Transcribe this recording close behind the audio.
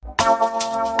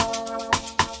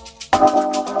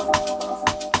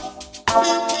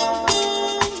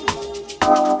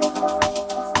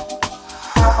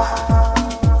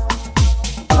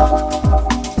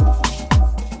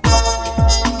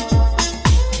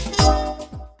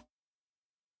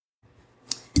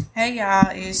Hey y'all,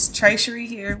 it's Tracery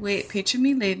here with Picture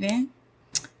Me Living.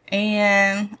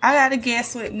 And I got a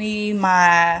guest with me,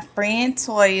 my friend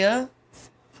Toya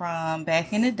from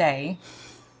back in the day.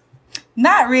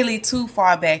 Not really too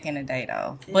far back in the day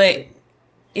though, but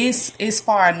it's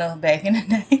far enough back in the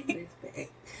day.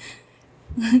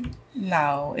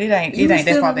 No, it ain't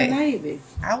that far back. Navy.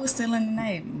 I was still in the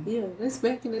Navy. Yeah, that's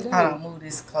back in the day. Hold on, move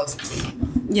this closer to you.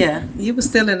 Yeah, you were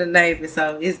still in the Navy,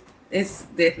 so it's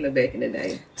definitely back in the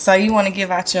day. So you want to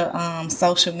give out your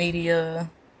social media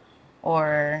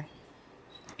or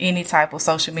any type of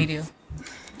social media,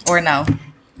 or no?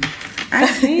 I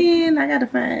can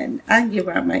give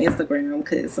out my Instagram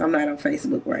because I'm not on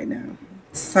Facebook right now.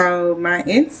 So my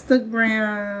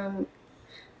Instagram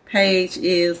page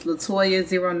is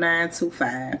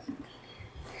Latoya0925.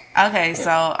 Okay,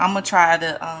 so I'm gonna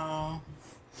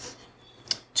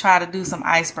try to do some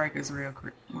icebreakers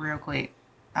real quick.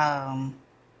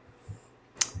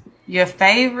 Your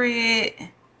favorite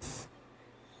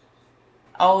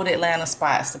old Atlanta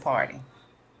spots to party?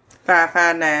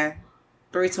 559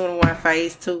 321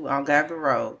 Phase 2 on Gabby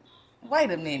Road.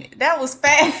 Wait a minute, that was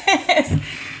fast.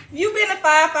 You been to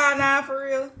 559 for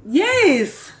real?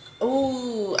 Yes.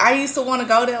 Ooh, I used to want to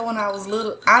go there when I was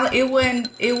little. It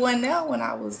wasn't there when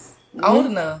I was old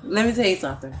enough. Let me tell you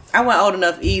something. I wasn't old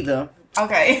enough either.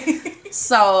 Okay.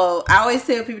 So I always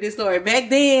tell people this story. Back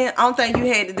then, only thing you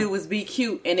had to do was be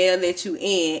cute and they'll let you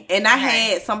in. And I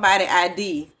had somebody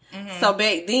ID. Mm-hmm. So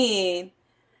back then,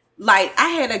 like I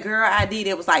had a girl ID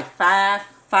that was like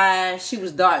 5'5". She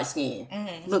was dark skinned.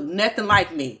 Mm-hmm. Looked nothing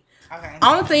like me. Okay.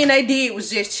 Only thing they did was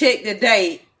just check the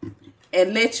date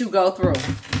and let you go through.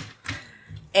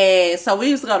 And so we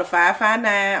used to go to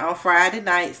 559 on Friday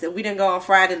nights. And we didn't go on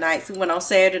Friday nights. We went on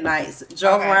Saturday nights.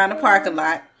 Drove around the parking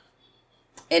lot.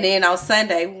 And then on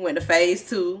Sunday, we went to Phase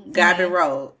 2, Gabby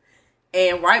Road.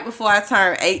 And right before I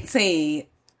turned 18,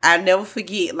 I never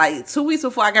forget, like 2 weeks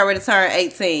before I got ready to turn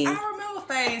 18. I remember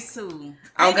Phase 2.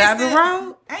 On Gabby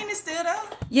Road? Ain't it still there?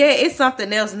 Yeah, it's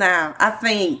something else now. I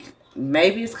think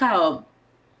maybe it's called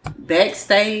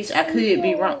Backstage. I could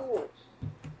be wrong.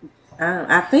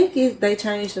 I think they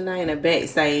changed the name to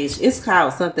Backstage. It's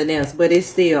called something else, but it's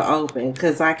still open.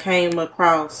 Because I came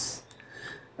across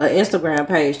an Instagram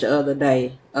page the other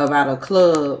day about a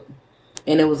club,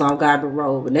 and it was on Gabby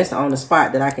Road, and that's the only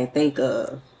spot that I can think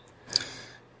of.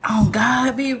 On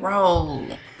Gabby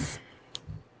Road.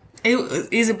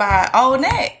 Is it by Old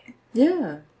Neck?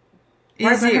 Yeah.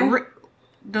 Is it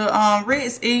the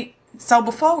Ritz? So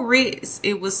before Ritz,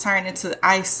 it was turned into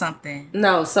Ice something.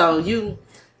 No, so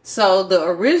the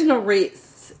original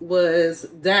Ritz was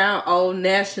down Old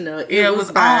National. It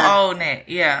was on Old Neck.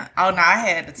 Yeah. Oh no, I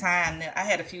had the time there. I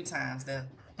had a few times there.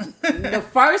 The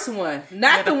first one,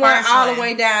 not the one all the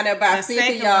way down there by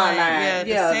 50-yard line.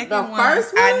 Yeah, the second one.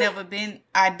 First one. I never been.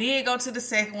 I did go to the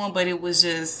second one, but it was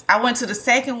just. I went to the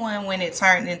second one when it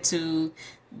turned into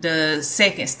the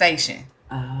second station.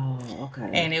 Oh,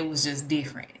 okay. And it was just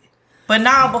different. But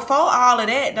now, before all of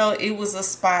that, though, it was a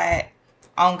spot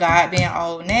on God being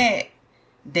Old Neck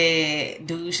that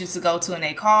dudes used to go to in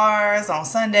their cars on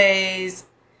Sundays.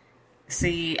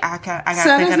 See, I got to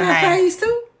think of the name. Phase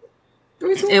 2?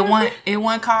 It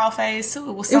wasn't called Phase 2.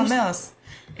 It was something else.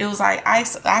 It was like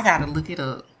Ice. I gotta look it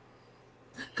up.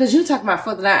 Cause you talking about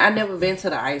further down. I never been to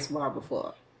the Ice Bar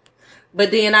before. But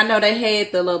then I know they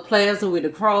had the little plaza with the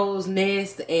crow's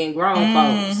nest and grown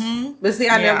folks. But see,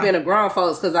 I never been to grown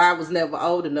folks because I was never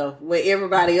old enough when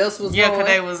everybody else was going. Because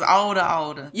they was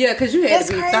older. Yeah, because you had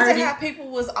to be 30. That's crazy how people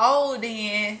was old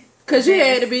then. Because you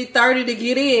had to be 30 to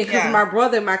get in. Because my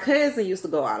brother and my cousin used to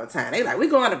go all the time. They like, we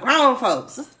going to grown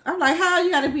folks. I'm like, how you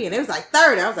got to be in? It was like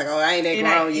 30. I was like, oh, I ain't that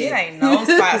grown yet. It ain't no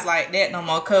spots like that no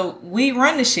more. Because we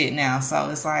run the shit now. So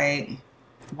it's like,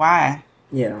 why?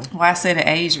 Yeah. Why set an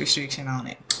age restriction on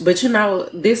it? But you know,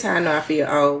 this how I know I feel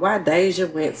old. Why Deja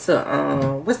went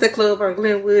to, what's that club on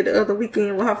Glenwood the other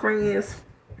weekend with her friends?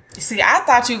 See, I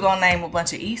thought you were going to name a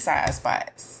bunch of East Side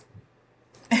spots.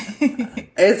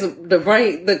 It's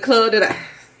the club that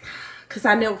because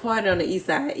I never partied on the East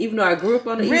Side. Even though I grew up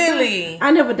on the East Side. Really?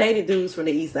 I never dated dudes from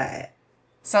the East Side.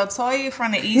 So Toya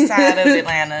from the East Side of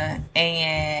Atlanta,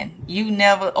 and you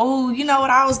never. Oh, you know what?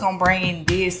 I was gonna bring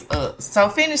this up. So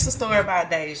finish the story about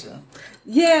Deja.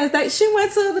 Yeah, she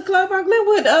went to the club on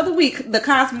Glenwood the other week, the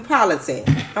Cosmopolitan.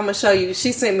 I'm gonna show you.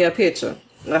 She sent me a picture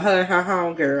of her and her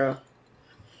homegirl.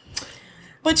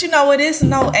 But you know what? It's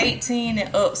no 18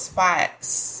 and up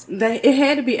spots. It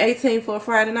had to be 18 for a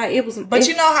Friday night. But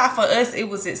you know how for us it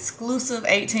was exclusive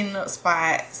 18 and up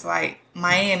spots. Like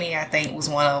Miami, I think was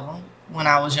one of them when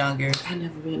I was younger. I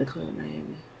never been to Club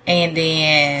Miami. And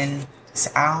then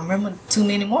I don't remember too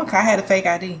many more because I had a fake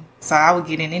ID. So I would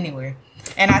get in anywhere.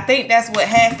 And I think that's what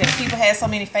happened. People had so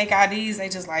many fake IDs, they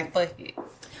just like, fuck it.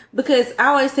 Because I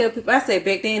always tell people, I said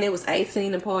back then it was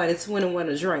 18 to party, 21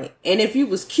 to drink. And if you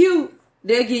was cute,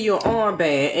 they'll give you an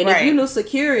armband. And if you knew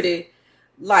security,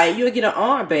 like, you'll get an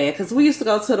armband. Because we used to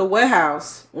go to the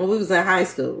warehouse when we was in high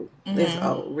school. It's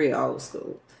real old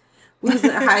school. We was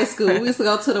in high school. We used to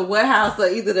go to the warehouse or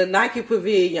either the Nike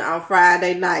Pavilion on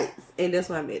Friday nights. And that's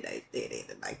why I mean they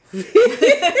the Nike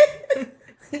Pavilion.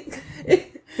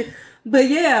 But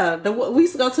yeah, we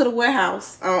used to go to the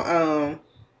warehouse on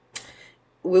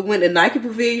we went to Nike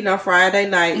Pavilion on Friday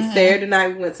night. Saturday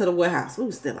night we went to the warehouse. We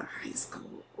was still in high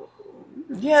school.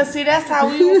 Yeah, see, that's how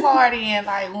we were partying.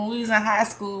 Like, when we was in high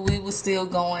school, we was still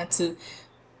going to,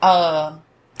 I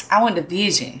went to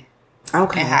Vision in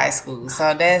high school.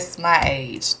 So that's my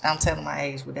age. I'm telling my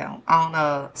age with that.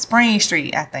 On Spring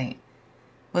Street, I think.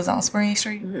 Was on Spring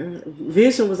Street?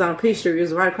 Vision was on P Street. It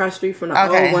was right across the street from the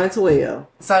old 112.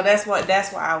 So that's why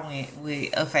I went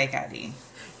with a fake ID.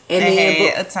 And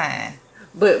then had a time.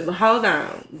 But hold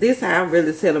on. This time I'm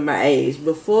really telling my age.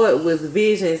 Before it was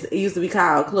Visions, it used to be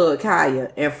called Club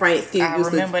Kaya. And Frank Ski I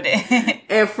remember that.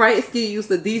 And Frank Ski used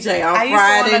to DJ on Friday night.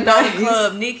 I used to go to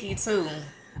Club Nikki too.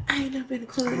 I ain't never been to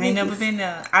Club Nikki. I ain't never been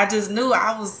there. I just knew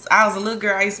I was a little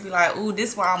girl. I used to be like, ooh,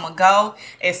 this is where I'm going to go.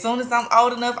 As soon as I'm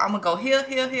old enough, I'm going to go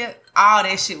here. All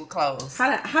that shit would close.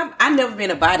 I never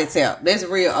been to Body Tap. That's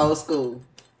real old school.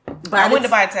 I went to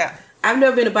Body Tap. I've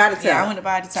never been to Body Tap. Yeah, I went to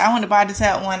Body Tap. I went to Body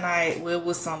Tap one night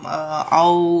with some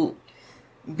old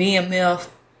BMF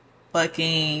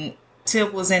fucking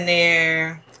Tip was in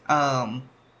there.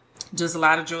 Just a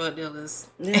lot of drug dealers.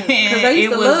 Yeah, because they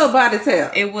used to love Body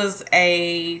Tap. It was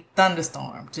a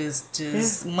thunderstorm.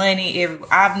 Just money everywhere.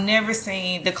 I've never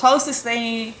seen... The closest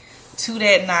thing to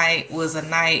that night was a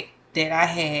night that I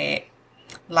had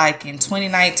like in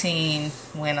 2019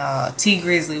 when T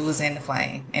Grizzly was in the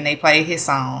flame and they played his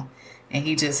song and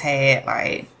he just had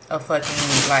like a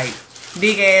fucking like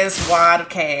big ass wad of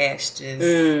cash.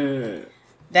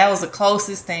 That was the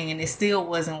closest thing, and it still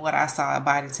wasn't what I saw at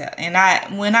Body Tap.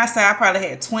 And when I say I probably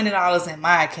had $20 in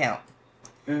my account,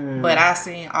 but I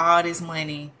seen all this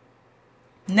money.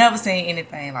 Never seen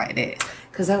anything like that.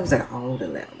 Because that was at older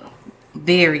level.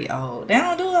 Very old. They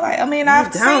don't do it like, I mean,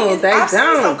 I've seen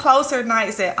some closer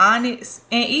nights at Onyx,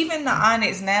 and even the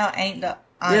Onyx now ain't the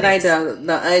Onyx. That ain't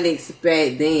the Onyx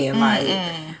back then. Like,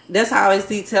 that's how I always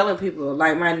see telling people,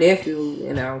 like my nephew,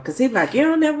 you know, because he's like, you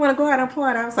don't never want to go out and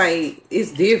party. I was like,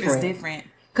 it's different. It's different.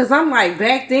 Because I'm like,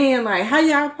 back then, like, how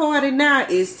y'all party now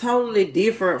is totally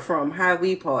different from how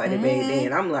we party back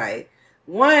then. I'm like,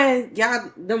 one, y'all,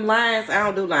 them lines, I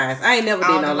don't do lines. I ain't never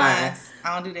did no lines.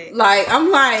 I don't do that. Like, I'm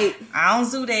like, I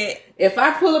don't do that. If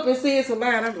I pull up and see it's a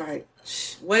line, I'm like,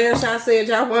 well, y'all said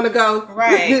y'all want to go.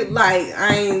 Right. Like,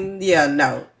 I ain't,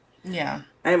 no. Yeah.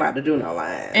 I ain't about to do no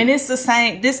line. And it's the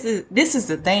same, this is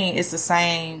the thing, it's the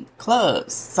same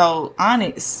clubs. So,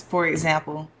 Onyx, for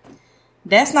example,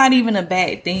 that's not even a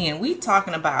back then. We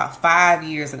talking about 5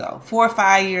 years ago. 4 or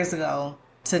 5 years ago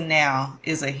to now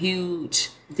is a huge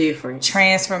different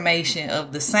transformation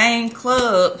of the same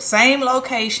club, same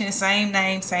location, same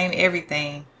name, same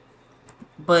everything,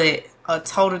 but a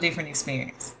total different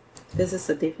experience. This is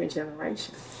a different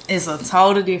generation. It's a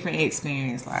total different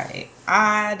experience. Like,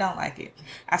 I don't like it.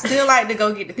 I still like to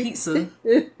go get the pizza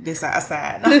this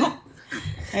outside. No.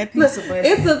 That pizza Look,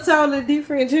 it's a totally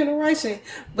different generation.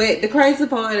 But the crazy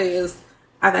part is,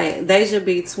 I think they should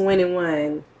be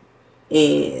 21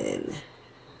 in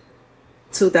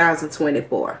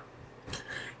 2024.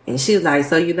 And she's like,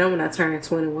 so you know when I turn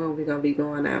 21, we're going to be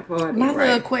going out partying, My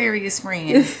little Aquarius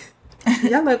friend.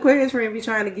 Y'all little Aquarius friend be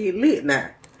trying to get lit now.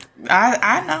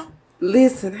 I know.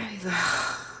 Listen,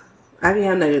 I be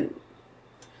having to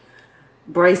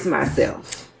brace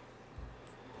myself.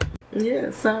 Yeah,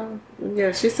 so,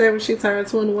 yeah, she said when she turned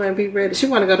 21, be ready. She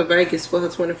want to go to Vegas for her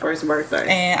 21st birthday.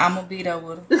 And I'm going to be there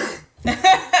with her.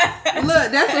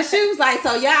 Look, that's what she was like.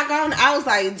 So y'all going? I was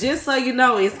like, just so you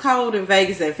know, it's cold in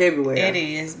Vegas in February. It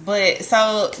is. But,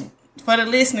 so, for the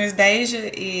listeners, Deja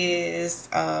is,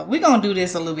 we're going to do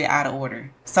this a little bit out of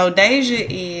order. So, Deja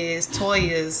is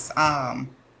Toya's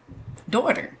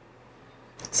daughter.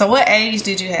 So what age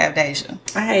did you have Deja?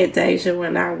 I had Deja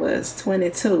when I was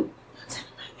 22.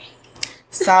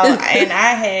 So, and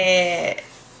I had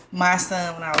my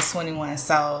son when I was 21.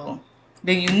 So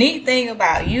the unique thing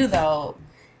about you though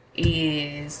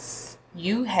is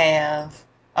you have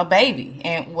a baby,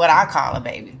 and what I call a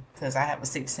baby, because I have a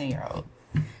 16-year-old.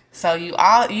 So you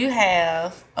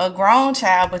have a grown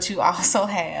child, but you also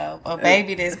have a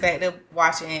baby that's back there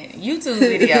watching YouTube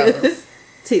videos.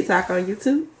 TikTok on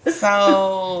YouTube.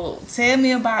 So tell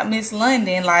me about Miss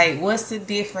London. Like, what's the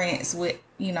difference with,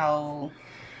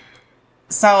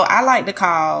 so I like to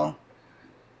call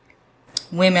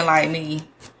women like me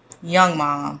young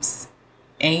moms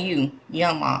and you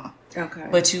young mom. Okay.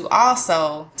 But you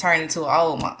also turn into an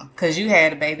old mom because you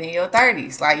had a baby in your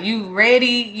 30s. Like, you ready,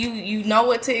 you know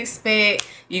what to expect,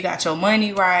 you got your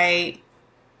money right.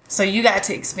 So you got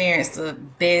to experience the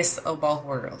best of both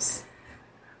worlds.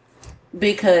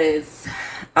 Because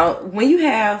when you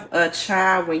have a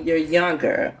child when you're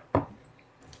younger,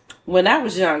 when I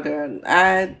was younger,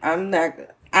 I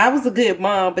was a good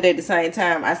mom, but at the same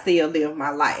time, I still lived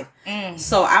my life.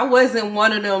 So I wasn't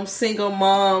one of them single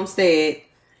moms that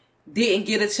didn't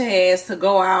get a chance to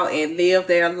go out and live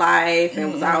their life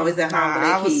and was always at home with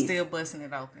their kids. I was still busting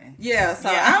it open. Yeah, so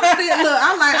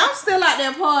I'm still out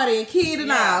there partying, kid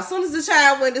and all. As soon as the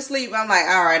child went to sleep, I'm like,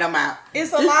 all right, I'm out.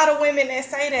 It's a lot of women that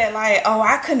say that, like, oh,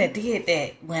 I couldn't have did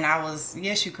that when I was.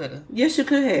 Yes, you could have. Yes, you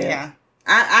could have. Yeah.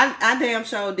 I damn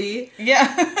sure did.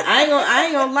 Yeah. I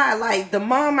ain't gonna lie. Like, the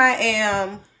mom I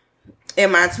am in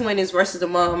my 20s versus the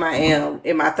mom I am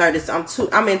in my 30s,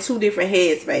 I'm in two different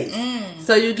headspace.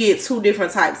 So you get two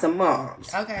different types of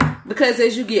moms. Okay. Because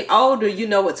as you get older, you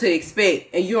know what to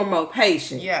expect and you're more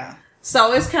patient. Yeah.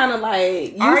 So it's kind of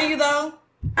like... Are you though?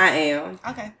 I am.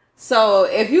 Okay. So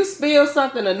if you spill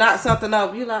something or knock something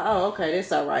up, you're like, oh, okay,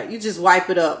 that's all right. You just wipe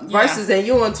it up. Versus in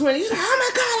you in 20, you're like, oh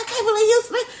my God, I can't believe you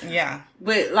spilled. Yeah.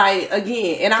 But like,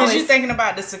 again, and because you're thinking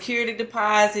about the security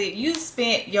deposit. You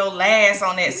spent your last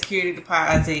on that security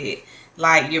deposit.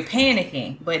 Like, you're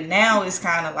panicking. But now it's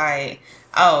kind of like,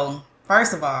 oh,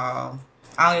 first of all,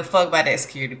 I don't give a fuck about that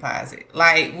security deposit.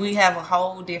 Like, we have a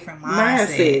whole different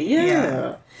mindset.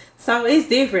 Yeah. So it's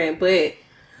different, but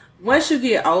once you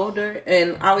get older,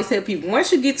 and I always tell people,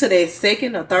 once you get to that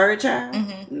second or third child,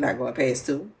 I'm not going past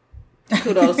 2.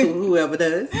 Kudos to whoever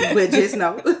does, but just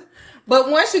know.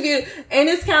 But once you get, and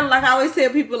it's kind of like I always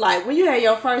tell people, like, when you had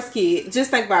your first kid,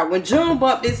 just think about it. When June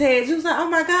bumped his head, you was like, oh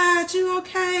my God, you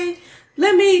okay?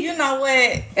 Let me. You know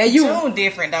what? And June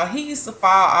different, though. He used to fall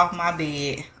off my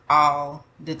bed all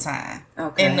the time.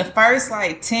 Okay. And the first,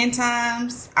 10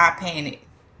 times, I panicked.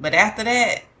 But after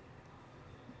that,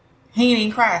 he didn't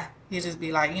even cry. He'd just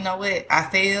be like, you know what? I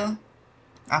fell.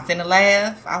 I finna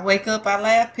laugh. I wake up, I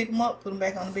laugh, pick him up, put him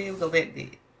back on the bed, we go back to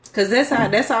bed. Because that's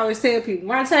how I always tell people.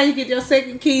 One time you get your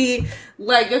second kid,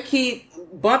 like your kid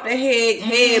bump their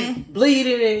head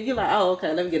bleeding, and you're like, oh,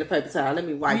 okay, let me get a paper towel, let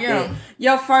me wipe that.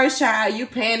 Your first child, you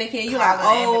panicking, you're like,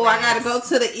 oh, I gotta go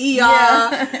to the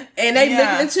ER, and they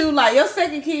looking at you like, your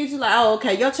second kid, you're like, oh,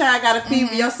 okay, your child got a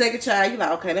fever, your second child, you're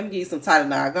like, okay, let me give you some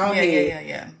Tylenol, go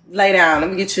ahead, lay down, let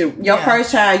me get you. Your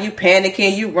first child, you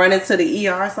panicking, you running to the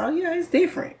ER, so yeah, it's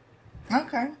different.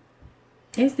 Okay.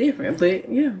 It's different, but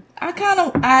yeah.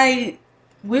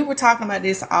 We were talking about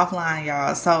this offline,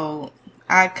 y'all, so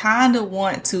I kind of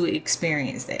want to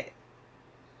experience that.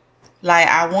 Like,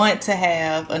 I want to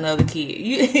have another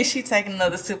kid. She taking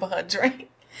another sip of her drink.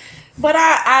 But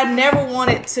I never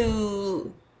wanted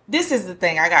to. This is the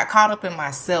thing. I got caught up in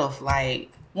myself.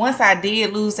 Like, once I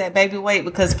did lose that baby weight,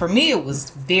 because for me it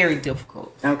was very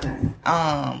difficult. Okay.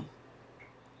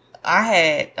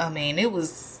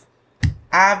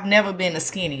 I've never been a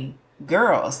skinny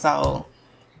girl. So,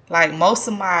 like, most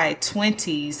of my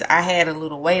 20s, I had a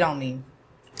little weight on me.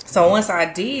 So once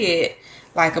I did,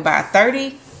 like, about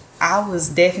 30, I was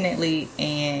definitely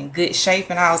in good shape.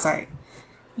 And I was like,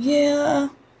 yeah,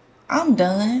 I'm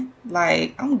done.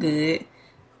 Like, I'm good.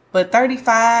 But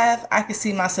 35, I could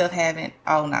see myself having,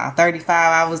 35,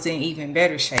 I was in even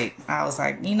better shape. I was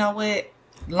like, you know what?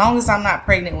 As long as I'm not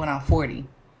pregnant when I'm 40.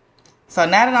 So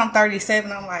now that I'm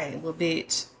 37, I'm like, well,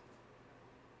 bitch,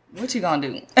 what you gonna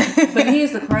do? But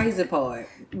here's the crazy part.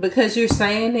 Because you're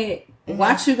saying that,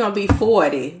 watch you gonna be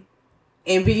 40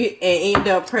 and end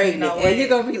up pregnant. And you're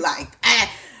gonna be like,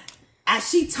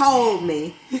 she told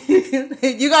me.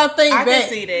 You gonna think I back. can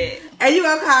see that. And you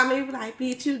gonna call me and be like,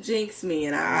 bitch, you jinxed me.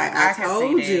 And I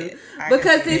told you.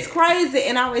 Because it's crazy.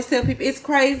 And I always tell people, it's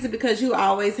crazy because you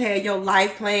always had your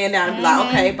life planned out. And be like,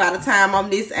 okay, by the time I'm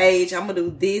this age, I'm gonna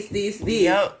do this.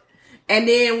 Yep. And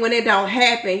then when it don't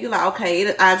happen, you're like,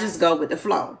 okay, I just go with the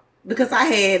flow. Because I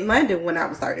had London when I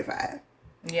was 35.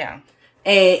 Yeah.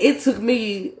 And it took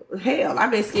me, hell, I've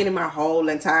been skinny my whole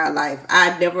entire life.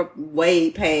 I never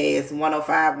weighed past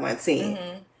 105, 110.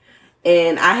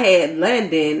 And I had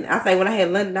London, I think when I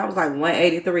had London, I was like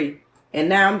 183. And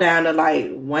now I'm down to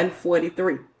like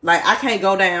 143. Like, I can't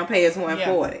go down past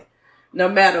 140. Yeah. No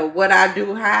matter what I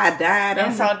do, how I died.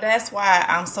 And so that's why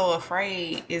I'm so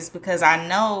afraid, is because I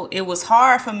know it was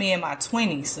hard for me in my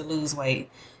 20s to lose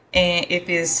weight. And if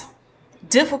it's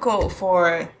difficult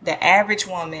for the average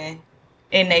woman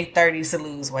in their 30s to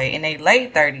lose weight. In their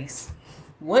late 30s,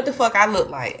 what the fuck I look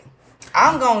like?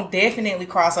 I'm going to definitely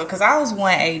cross over because I was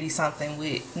 180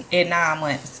 something at 9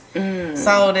 months.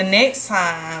 So the next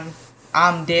time,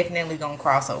 I'm definitely going to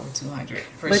cross over 200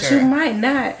 for sure. But you might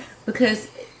not because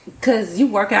you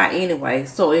work out anyway.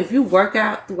 So if you work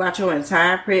out throughout your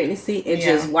entire pregnancy and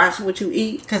just watch what you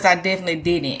eat. Because I definitely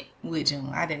didn't with June.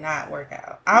 I did not work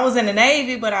out. I was in the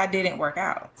Navy, but I didn't work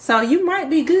out. So you might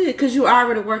be good because you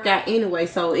already work out anyway.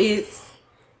 So it's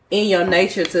in your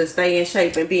nature to stay in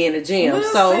shape and be in the gym.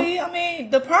 We'll see. I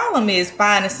mean, the problem is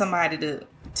finding somebody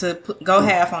to go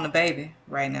half on the baby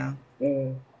right now.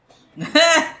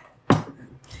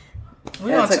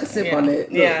 We're gonna take a sip on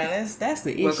that. Look. Yeah, that's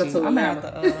the issue. Welcome to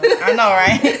Atlanta. I know,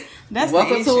 right? That's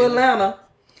welcome the issue. to Atlanta.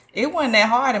 It wasn't that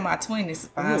hard in my 20s to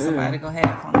find somebody to go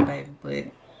half on the baby, but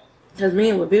because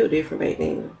men were built different back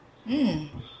then.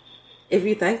 If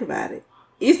you think about it,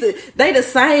 they the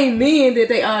same men that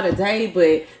they are today.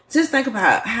 But just think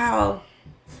about how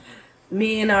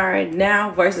men are now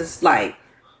versus like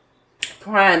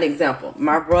prime example.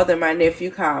 My brother and my nephew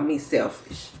call me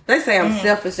selfish. They say I'm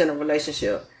selfish in a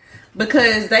relationship.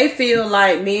 Because they feel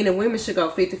like men and women should go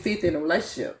 50-50 in a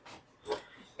relationship.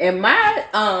 And my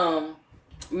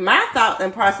thought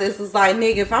and process was like,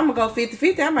 nigga, if I'm going to go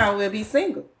 50-50, I might as well be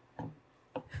single.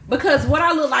 Because what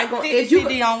I look like...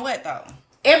 50-50 on what, though?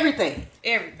 Everything.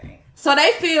 So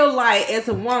they feel like, as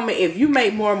a woman, if you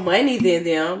make more money than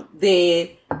them, then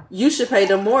you should pay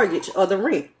the mortgage or the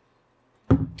rent.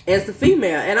 As the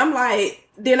female. And I'm like,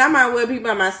 then I might as well be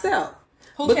by myself.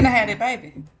 Who can I have that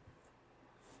baby?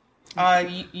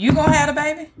 You gonna have a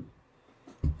baby?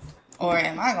 Or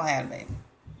am I gonna have a baby?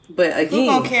 But again, who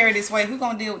gonna carry this weight? Who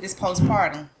gonna deal with this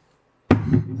postpartum?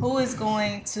 Who is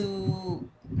going to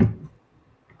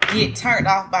get turned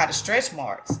off by the stretch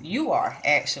marks? You are,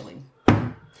 actually.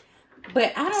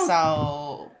 But I don't.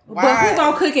 So, why? But who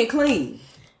gonna cook and clean?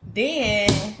 Then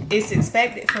it's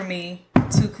expected for me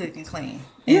to cook and clean.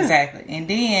 Yeah. Exactly. And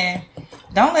then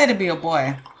don't let it be a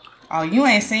boy. Oh, you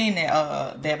ain't seen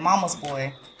that mama's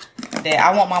boy. That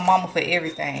I want my mama for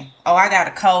everything. Oh, I got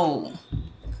a cold.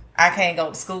 I can't go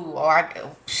to school.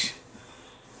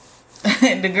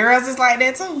 The girls is like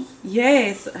that too.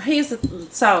 Yes.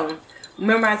 So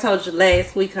remember I told you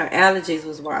last week her allergies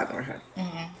was bothering her.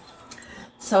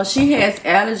 So she has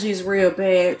allergies real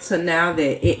bad to now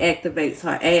that it activates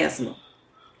her asthma.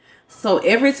 So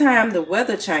every time the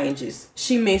weather changes,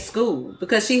 she missed school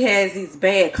because she has these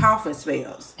bad coughing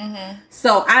spells.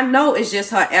 So I know it's just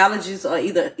her allergies or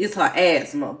either it's her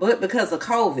asthma, but because of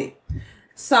COVID.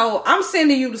 So I'm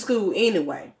sending you to school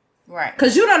anyway. Right.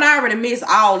 Because you done already missed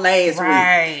all last week.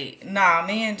 Right. Nah,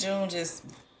 me and June just,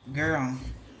 girl.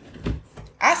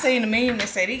 I seen the meme that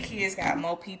say these kids got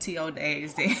more PTO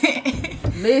days than...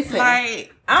 Listen,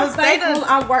 like, I'm thankful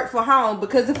I work for home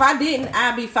because if I didn't,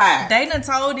 I'd be fired. They done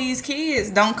told these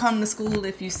kids don't come to school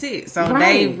if you sick. So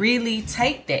they really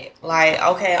take that. Like,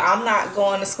 okay, I'm not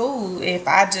going to school if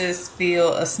I just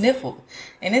feel a sniffle.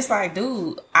 And it's like,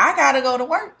 dude, I gotta go to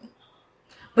work.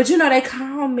 But you know, they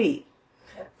call me.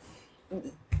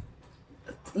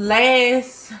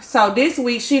 So this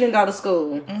week she didn't go to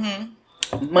school.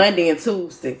 Monday and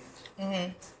Tuesday.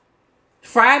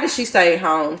 Friday she stayed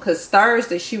home because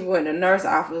Thursday she went to the nurse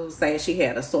office was saying she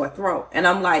had a sore throat. And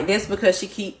I'm like, that's because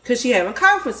she having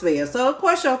coughing spells. So of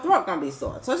course your throat gonna be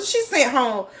sore. So she sent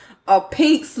home a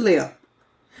pink slip.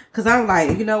 Cause I'm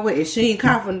like, you know what, if she ain't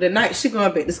coughing tonight, she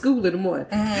going back to school in the morning.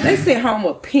 They sent home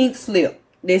a pink slip.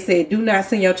 They said, do not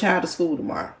send your child to school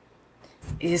tomorrow.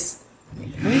 You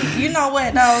know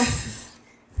what though?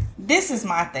 This is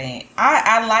my thing.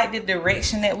 I like the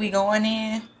direction that we going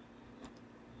in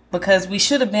because we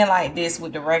should have been like this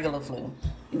with the regular flu.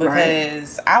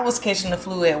 Because I was catching the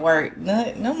flu at work.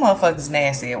 Them motherfuckers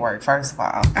nasty at work. First of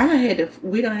all,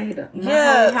 we don't have the.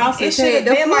 It should have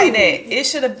been like that. It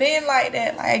should have been like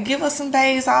that. Like, give us some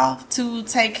days off to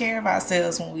take care of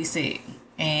ourselves when we sick,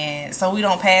 and so we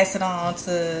don't pass it on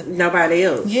to nobody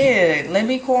else. Yeah, let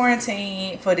me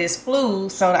quarantine for this flu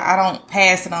so that I don't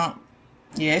pass it on.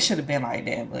 Yeah, it should have been like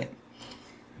that, but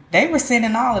they were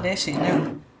sending all of that shit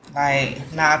now.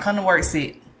 Like, nah, come to work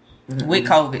sick with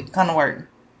COVID. Come to work.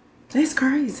 That's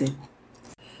crazy.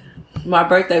 My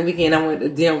birthday weekend, I went to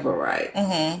Denver, right?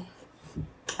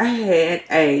 I had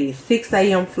a 6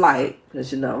 a.m. flight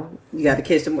because, you know, you got to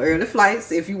catch them early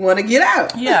flights if you want to get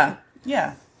out. Yeah.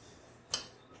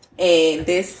 And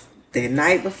the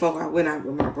night before I went out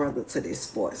with my brother to this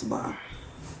sports bar.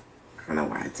 I don't know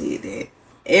why I did that.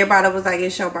 Everybody was like,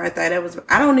 it's your birthday.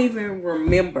 I don't even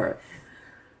remember.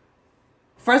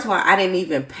 First of all, I didn't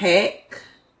even pack.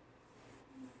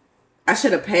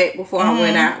 should have packed before I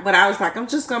went out, but I was like, I'm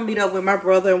just gonna meet up with my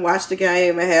brother and watch the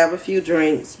game and have a few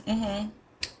drinks.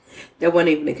 That wasn't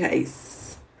even the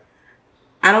case.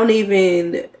 I don't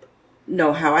even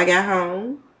know how I got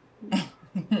home.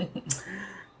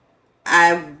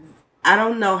 I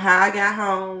don't know how I got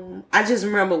home. I just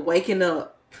remember waking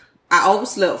up. I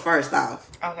overslept first off.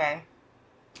 Okay.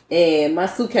 And my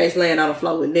suitcase laying on the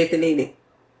floor with nothing in it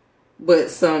but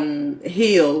some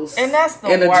heels and that's the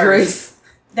and worst. A dress.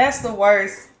 That's the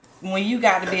worst when you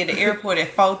got to be at the airport at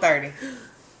 4:30.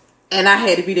 And I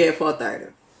had to be there at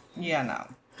 4:30. Yeah, no.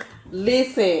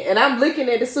 Listen, and I'm looking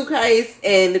at the suitcase,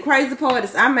 and the crazy part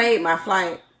is I made my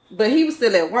flight, but he was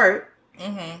still at work.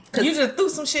 You just threw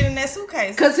some shit in that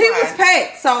suitcase. Because he was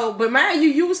packed. So, but mind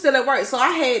you was still at work. So I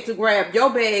had to grab your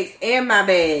bags and my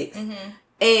bags.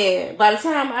 And by the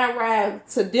time I arrived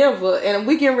to Denver, and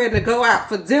we getting ready to go out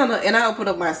for dinner, and I opened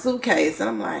up my suitcase, and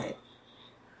I'm like,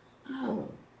 oh,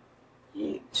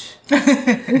 bitch.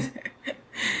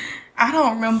 I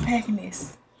don't remember packing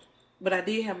this. But I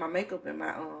did have my makeup in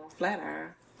my flat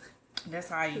iron.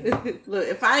 That's all you Look,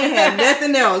 if I ain't have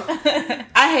nothing else,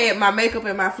 I had my makeup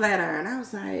in my flat iron. I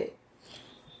was like...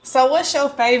 So what's your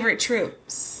favorite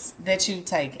trips that you've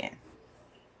taken?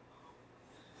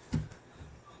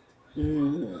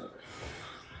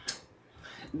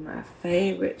 My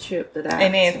favorite trip that I...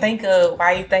 And then think of,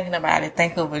 while you thinking about it,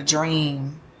 think of a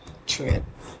dream trip.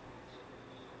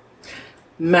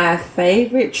 My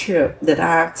favorite trip that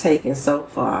I've taken so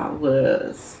far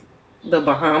was the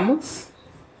Bahamas.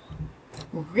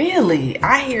 Really?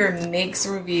 I hear mixed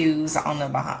reviews on the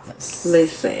Bahamas.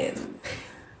 Listen,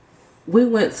 we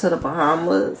went to the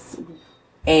Bahamas,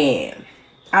 and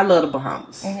I love the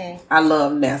Bahamas. I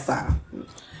love Nassau.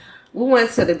 We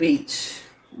went to the beach,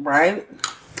 right?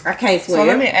 I can't swim. So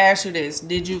let me ask you this.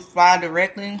 Did you fly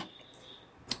directly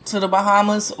to the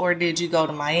Bahamas, or did you go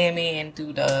to Miami and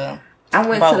do the I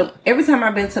went boat? to the... Every time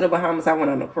I've been to the Bahamas, I went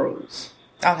on a cruise.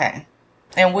 Okay.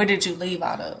 And where did you leave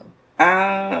out of?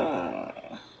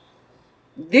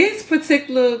 This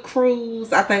particular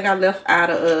cruise, I think I left out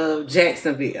of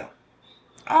Jacksonville.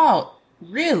 Oh,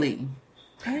 really?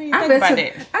 I didn't think about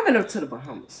it. I've been up to the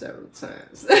Bahamas several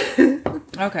times.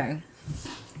 Okay.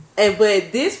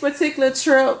 But this particular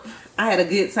trip, I had a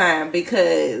good time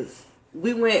because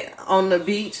we went on the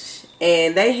beach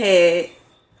and they had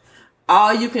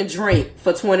all you can drink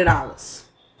for $20.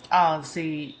 Oh,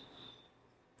 see,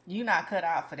 you not cut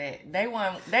out for that. They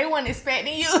weren't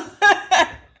expecting you.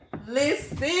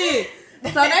 Listen,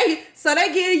 so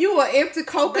they give you an empty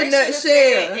coconut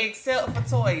shell. Except for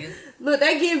Toya. Look,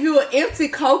 they give you an empty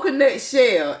coconut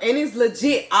shell, and it's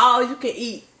legit all you can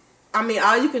eat. I mean,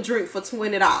 all you can drink for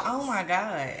 $20. Oh my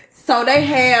God. So they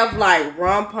have like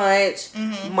rum punch,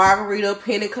 margarita,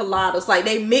 pina coladas. Like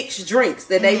they mix drinks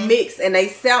that they mix and they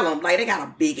sell them. Like they got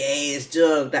a big ass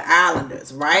jug, the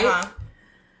Islanders, right?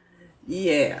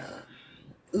 Yeah.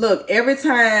 Look, every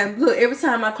time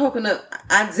I coconut,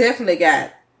 I definitely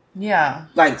got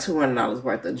like $200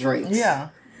 worth of drinks. Yeah.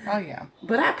 Oh yeah.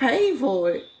 But I paid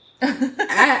for it.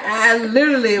 I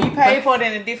literally... You paid for it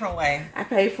in a different way. I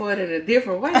paid for it in a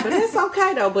different way, but it's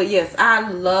okay though. But yes, I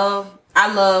love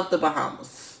the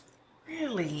Bahamas.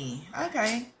 Really?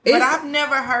 Okay. But I've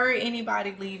never heard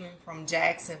anybody leaving from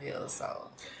Jacksonville, so...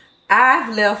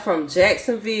 I've left from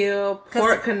Jacksonville,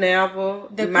 Port Canaveral,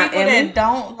 the Miami. People that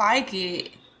don't like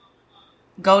it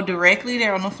go directly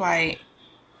there on the flight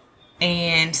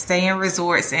and stay in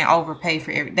resorts and overpay for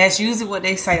everything. That's usually what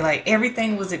they say. Like,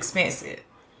 everything was expensive.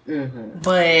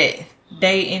 But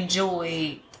they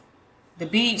enjoyed the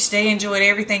beach. They enjoyed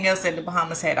everything else that the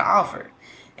Bahamas had to offer.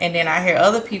 And then I hear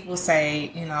other people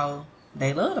say, you know,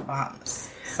 they love the Bahamas.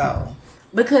 So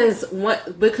because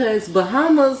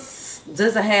Bahamas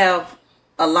doesn't have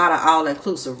a lot of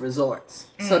all-inclusive resorts.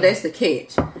 So that's the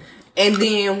catch. And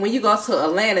then when you go to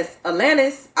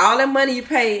Atlantis, all that money you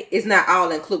pay is not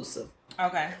all-inclusive.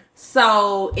 Okay.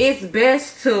 So it's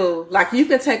best to, like, you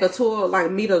can take a tour,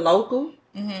 like, meet a local,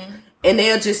 and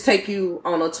they'll just take you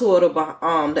on a tour to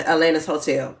the Atlantis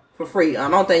Hotel for free. The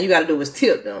only thing you got to do is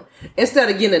tip them instead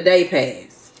of getting a day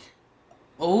pass.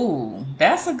 Ooh,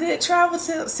 that's a good travel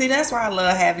tip. See, that's why I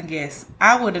love having guests.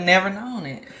 I would have never known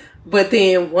it. But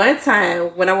then one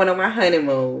time when I went on my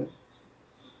honeymoon,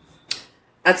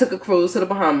 I took a cruise to the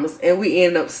Bahamas and we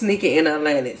ended up sneaking in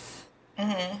Atlantis.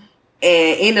 And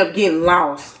ended up getting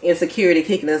lost and security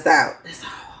kicking us out. That's all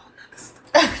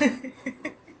stuff.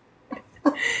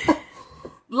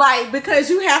 Like, because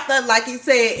you have to, like you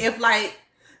said, if like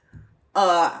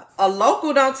a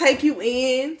local don't take you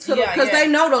in to because they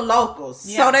know the locals,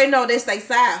 so they know that's their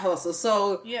side hustle.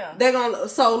 So they're gonna.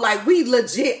 So like we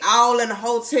legit all in the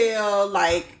hotel,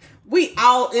 like We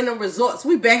all in the resorts.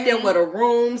 We back there where the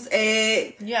rooms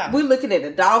at. Yeah. We looking at the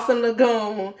Dolphin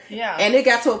Lagoon. Yeah. And it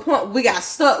got to a point we got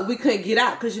stuck. We couldn't get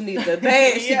out because you need the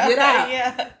badge to get out.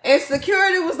 Yeah. And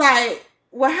security was like,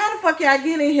 well, how the fuck y'all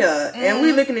get in here? And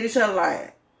we looking at each other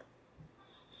like,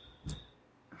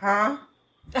 huh?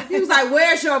 He was like,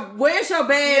 where's your badge?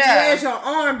 Yeah. Where's your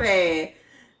armband?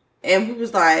 And we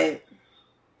was like,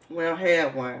 we don't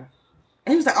have one.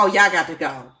 And he was like, oh, y'all got to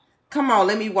go. Come on,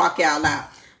 let me walk y'all out.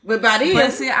 But by then...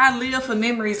 But see, I live for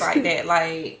memories like that.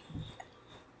 Like,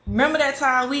 remember that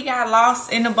time we got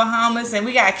lost in the Bahamas and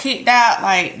we got kicked out?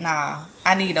 Like, nah,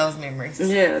 I need those memories.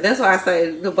 Yeah, that's why I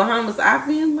say the Bahamas, I've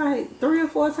been like 3 or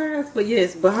 4 times. But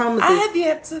yes, Bahamas I have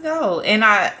yet to go. And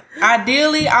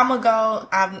ideally, I'm going to go...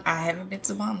 I haven't been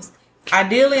to Bahamas.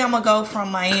 Ideally, I'm going to go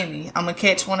from Miami. I'm going to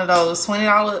catch one of those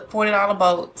 $20, $40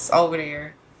 boats over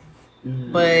there.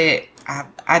 Mm-hmm. But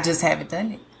I just haven't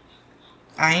done it.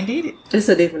 I ain't did it. It's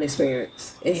a different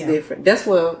experience. It's different. That's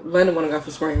where London want to go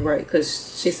for spring break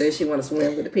because she said she want to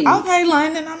swim with the pigs. Okay,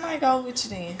 London, I might go with you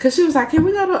then. Because she was like, can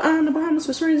we go to the Bahamas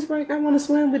for spring break? I want to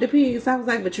swim with the pigs. I was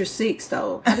like, but you're 6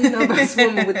 though. How do you know about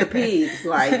swimming with the pigs?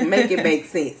 Like, make it make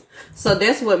sense. So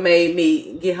that's what made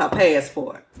me get her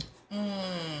passport.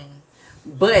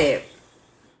 But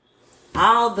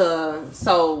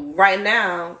so right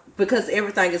now, because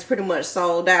everything is pretty much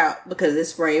sold out because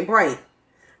it's spring break.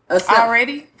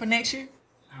 Already for next year?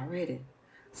 Already.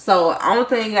 So only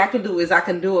thing I can do is I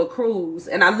can do a cruise.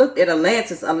 And I looked at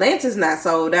Atlantis. Atlantis not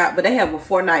sold out, but they have a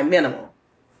 4-night minimum.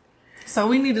 So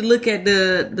we need to look at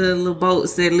the little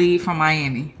boats that leave from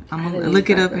Miami. I'm gonna look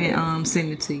it up and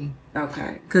send it to you.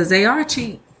 Okay. Because they are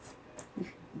cheap.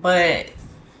 But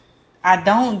I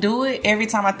don't do it every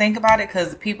time I think about it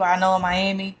because the people I know in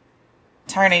Miami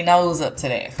turn their nose up to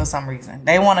that for some reason.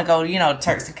 They want to go,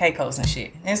 Turks and Caicos and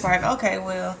shit. And it's like, okay,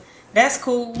 well, that's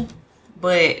cool,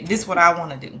 but this is what I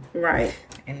want to do. Right.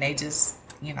 And they just,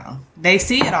 they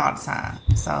see it all the time.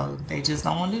 So they just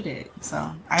don't want to do that.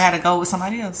 So I got to go with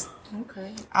somebody else.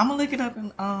 Okay. I'm going to look it up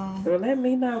and... Well, let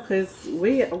me know because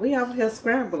we over here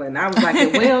scrambling. I was like,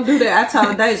 if we don't do that, I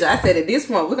told Deja, I said, at this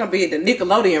point, we're going to be at the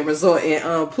Nickelodeon Resort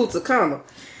in Punta Cana.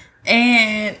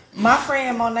 And my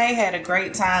friend Monet had a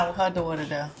great time with her daughter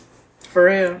though. For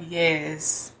real?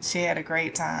 Yes. She had a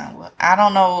great time. Well, I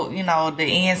don't know, the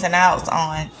ins and outs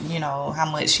on, how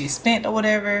much she spent or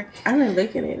whatever. I didn't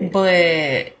looking at it.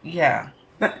 But, yeah.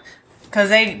 Because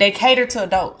they cater to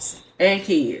adults. And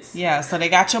kids. Yeah, so they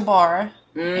got your bar.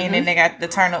 And then they got the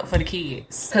turn up for the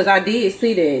kids. Because I did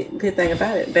see that. Good thing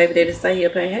about it. Baby daddy say he'll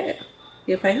pay half.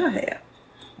 He'll pay her half.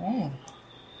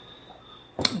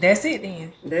 That's it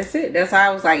then. That's it. That's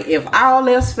how I was like, if all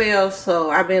else fails,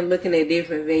 so I've been looking at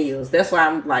different venues. That's why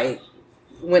I'm like,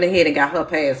 went ahead and got her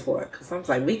passport. Because I was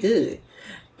like, we good.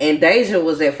 And Deja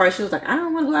was at first, she was like, I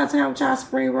don't want to go out of town with y'all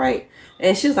spring break.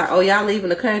 And she was like, oh, y'all leaving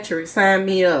the country. Sign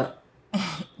me up.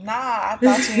 Nah, I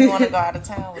thought you didn't want to go out of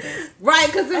town with us. Right,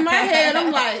 because in my head,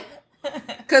 I'm like,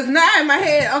 because now in my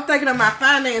head, I'm thinking of my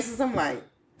finances. I'm like,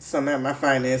 so now my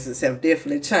finances have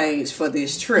definitely changed for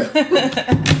this trip.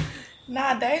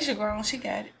 Nah, Deja grown. She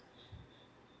got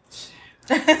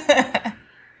it.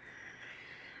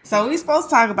 So we supposed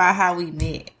to talk about how we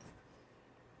met.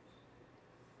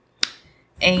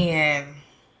 And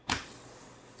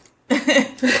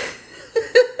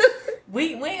we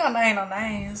ain't gonna name no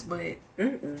names, but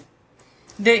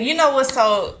you know what's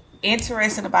so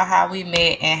interesting about how we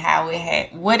met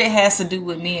and what it has to do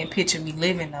with me and Picture Me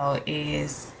Living though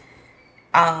is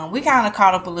we kind of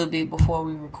caught up a little bit before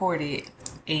we recorded.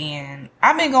 And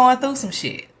I've been going through some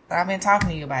shit. I've been talking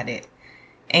to you about it.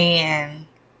 And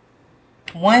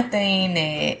one thing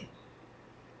that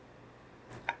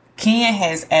Ken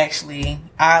has actually,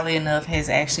 oddly enough,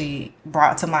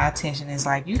 brought to my attention is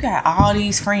like, you got all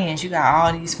these friends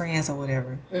or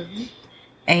whatever. Mm-hmm.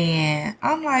 And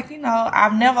I'm like,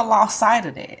 I've never lost sight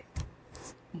of that.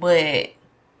 But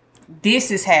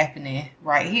this is happening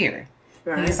right here.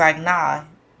 Right. He's like, nah,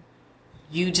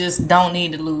 you just don't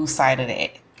need to lose sight of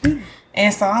that.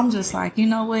 And so I'm just like, you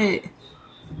know what?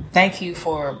 Thank you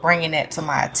for bringing that to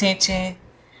my attention.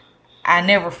 I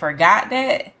never forgot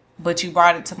that, but you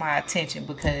brought it to my attention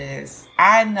because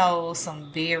I know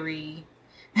some very,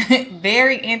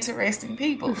 very interesting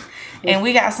people. And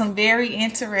we got some very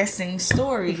interesting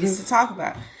stories to talk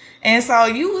about. And so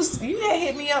you had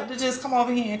hit me up to just come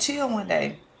over here and chill one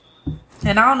day.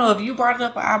 And I don't know if you brought it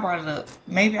up or I brought it up.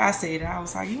 Maybe I said it. I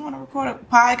was like, you want to record a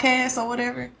podcast or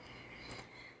whatever?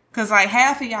 Because like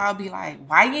half of y'all be like,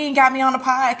 why you ain't got me on the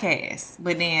podcast?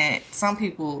 But then some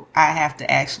people I have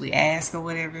to actually ask or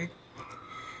whatever.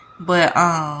 But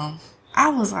I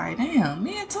was like, damn,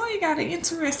 me and Toya got an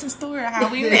interesting story of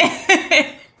how we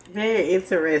met. Very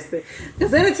interesting.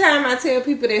 Because anytime I tell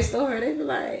people that story, they be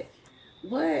like,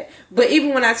 what? But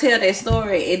even when I tell that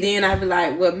story, and then I be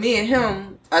like, well, me and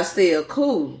him are still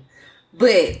cool. But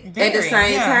at the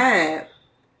same time,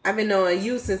 I've been knowing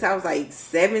you since I was like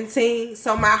 17.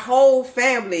 So my whole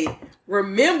family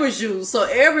remembers you. So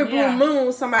every blue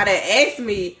moon, somebody asks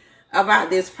me about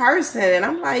this person. And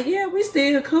I'm like, yeah, we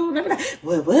still cool. And they be like,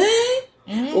 well, what?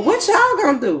 Mm-hmm. Well, what y'all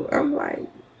gonna do? I'm like,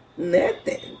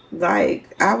 nothing.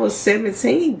 Like, I was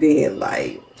 17 then.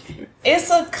 Like, it's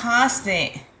a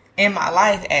constant in my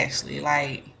life, actually.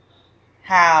 Like,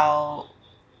 how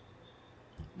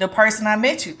the person I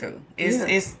met you through.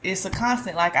 It's a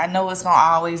constant. Like, I know it's gonna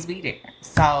always be there.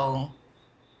 So,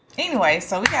 anyway,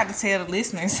 so we got to tell the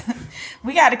listeners.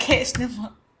 We got to catch them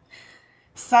up.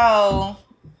 So,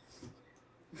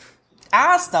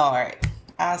 I'll start.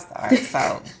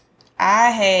 So,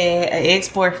 I had an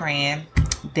ex-boyfriend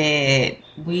that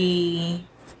we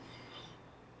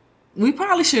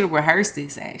probably should have rehearsed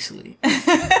this, actually.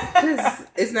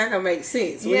 It's not gonna make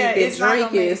sense. Yeah, We've been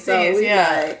drinking, so we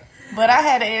like. But I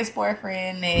had an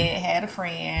ex-boyfriend that had a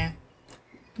friend.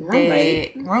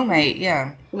 Roommate,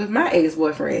 yeah. With my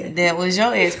ex-boyfriend. That was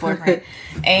your ex-boyfriend.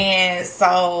 And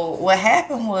so what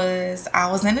happened was I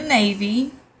was in the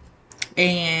Navy,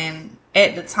 and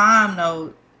at the time,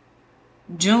 though,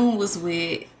 June was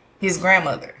with his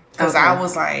grandmother. Because I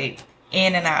was like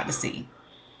in and out to sea.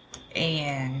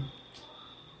 And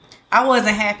I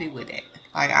wasn't happy with it.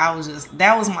 Like,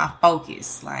 that was my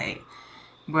focus. Like,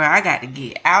 bro, I got to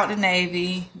get out the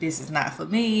Navy. This is not for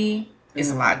me.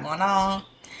 There's a lot going on.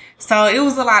 So it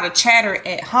was a lot of chatter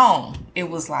at home. It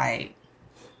was like,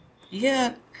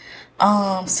 yeah,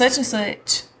 such and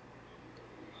such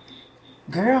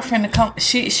girl finna come.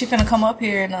 She finna come up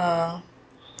here and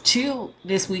chill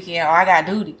this weekend. Or I got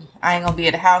duty. I ain't gonna be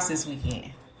at the house this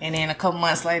weekend. And then a couple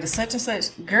months later, such and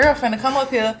such girl finna come up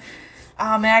here.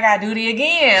 Oh man, I got duty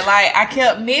again. Like, I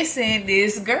kept missing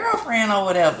this girlfriend or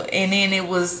whatever. And then it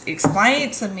was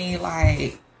explained to me,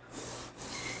 like,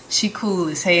 she cool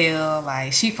as hell.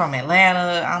 Like, she from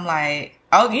Atlanta. I'm like,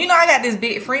 oh, I got this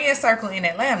big friend circle in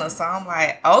Atlanta. So I'm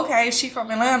like, okay, she from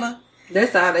Atlanta.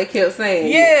 That's all they kept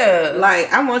saying. Yeah.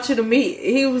 Like, I want you to meet.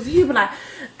 He was like,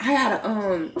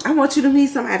 I want you to meet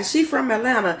somebody. She from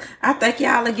Atlanta. I think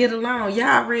y'all will get along.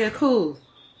 Y'all real cool.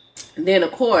 And then,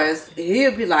 of course,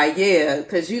 he'll be like, yeah,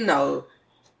 because,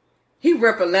 he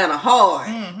rep Atlanta hard.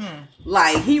 Mm-hmm.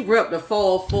 Like, he rep the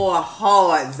 404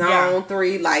 hard, Zone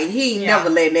 3. Like, he never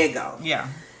letting that go. Yeah.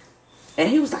 And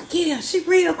he was like, yeah, she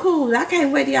real cool. I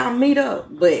can't wait till y'all meet up.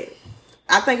 But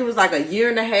I think it was like a year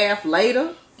and a half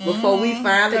later before we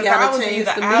finally got a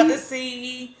chance to meet. Out to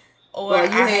sea or I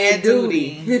had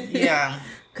duty. Yeah.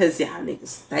 Because y'all niggas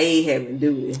stay having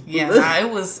duty. Yeah, it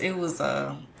was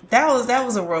that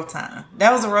was a rough time.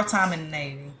 That was a rough time in the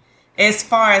Navy. As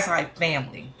far as like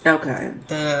family. Okay.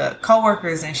 The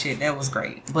coworkers and shit, that was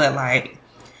great. But like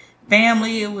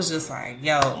family, it was just like,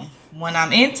 yo, when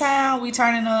I'm in town, we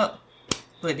turning up.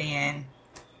 But then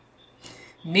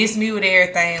miss me with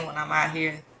everything when I'm out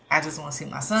here. I just want to see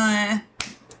my son.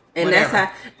 And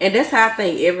that's how I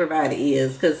think everybody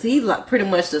is, because he like pretty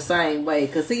much the same way.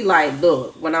 Because he like,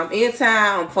 look, when I'm in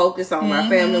town, I'm focused on my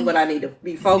family, what I need to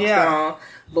be focused on.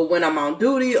 But when I'm on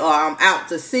duty or I'm out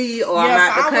to sea or I'm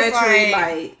out the country,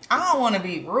 like I don't want to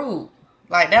be rude.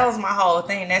 Like, that was my whole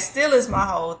thing. That still is my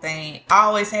whole thing.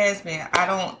 Always has been.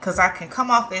 Because I can come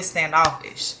off as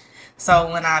standoffish.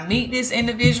 So when I meet this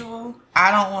individual,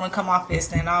 I don't want to come off as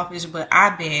standoffish, but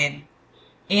I've been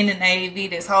in the Navy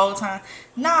this whole time.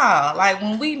 Nah, like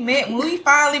when we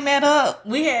finally met up,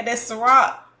 we had that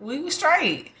Ciroc. We was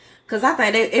straight. Because I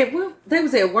think they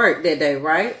was at work that day,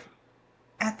 right?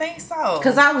 I think so.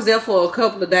 Because I was there for a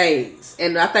couple of days.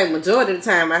 And I think majority of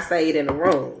the time I stayed in the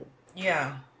room.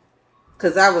 Yeah.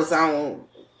 Because I was on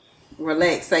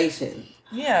relaxation.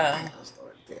 Yeah. I ain't gonna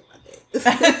start to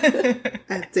tell my day.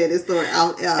 I tell this story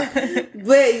out.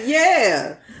 But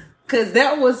yeah. Because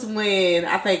that was when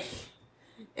I think...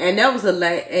 And that was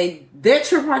and that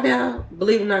trip right now,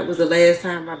 believe it or not, was the last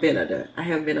time I've been up there. I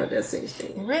haven't been up there since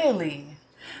then. Really?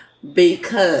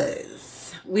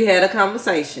 Because we had a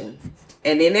conversation.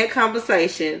 And in that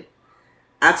conversation,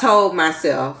 I told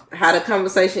myself how the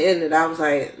conversation ended. I was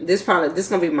like, this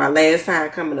gonna be my last time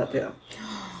coming up here.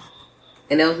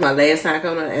 And that was my last time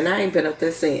coming up, and I ain't been up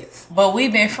there since. But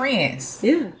we've been friends.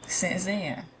 Yeah. Since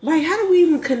then. Like, how do we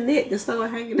even connect and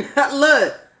start hanging out?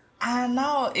 Look, I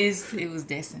know it was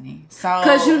destiny. So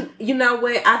cause you know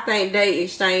what? I think they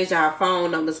exchanged our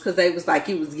phone numbers because they was like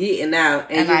you was getting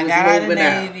out and you I was got out of moving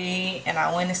Navy and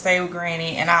I went to stay with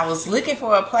Granny and I was looking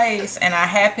for a place and I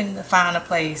happened to find a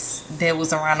place that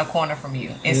was around the corner from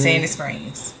you in Sandy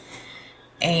Springs,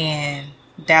 and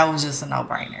that was just a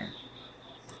no-brainer.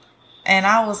 And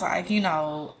I was like, and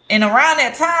around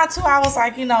that time too, I was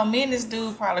like, me and this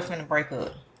dude probably finna break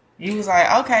up. You was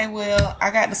like, okay, well,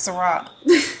 I got the Ciroc.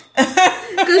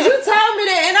 Because you told me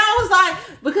that, and I was like,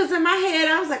 because in my head,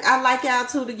 I was like, I like y'all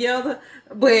two together,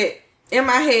 but in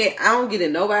my head, I don't get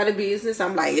in nobody's business.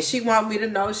 I'm like, if she want me to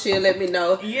know, she'll let me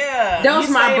know. Yeah. That was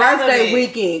my birthday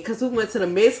weekend, because we went to the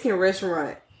Mexican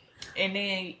restaurant. And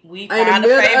then we found a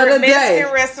favorite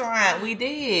Mexican restaurant. We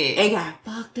did. And got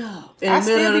fucked up. I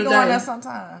still be going there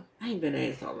sometime. I ain't been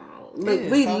there so long.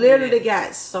 Look, we literally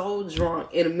got so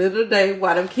drunk in the middle of the day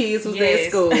while them kids was at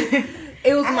school.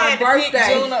 It was my birthday. I had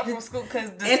to pick June up from school because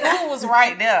the school was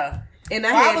right there. And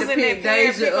I had to pick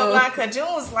Deja up. Line because June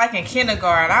was like in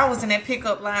kindergarten. I was in that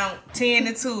pickup line 10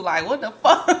 to 2. Like, what the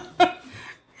fuck?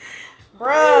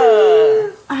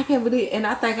 Bruh. I can't believe it. And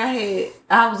I think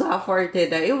I was off work that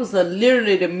day. It was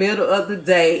literally the middle of the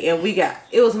day, and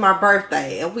it was my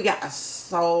birthday, and we got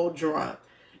so drunk.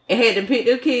 And had to pick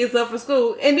the kids up for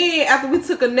school. And then after we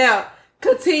took a nap,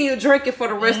 continued drinking for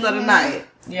the rest of the night.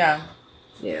 Yeah.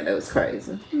 Yeah, that was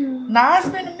crazy. Nah, it's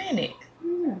been a minute.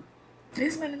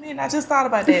 It's been a minute. I just thought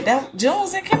about that. June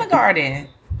was in kindergarten.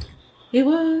 He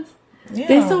was?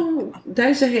 Yeah. And so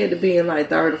Deja had to be in like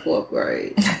 3rd or 4th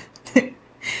grade.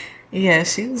 Yeah,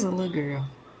 she was a little girl.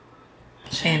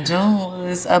 And June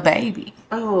was a baby.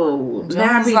 Oh. June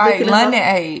was like London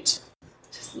age.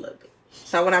 Just a little bit.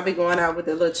 So when I be going out with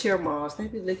the little cheer moms, they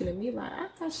be looking at me like, I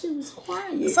thought she was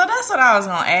quiet. So that's what I was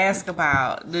going to ask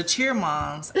about, the cheer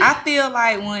moms. I feel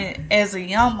like as a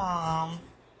young mom,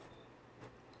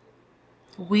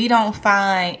 we don't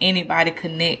find anybody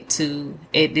connect to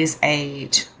at this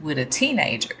age with a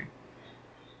teenager.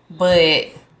 But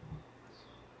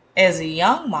as a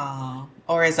young mom,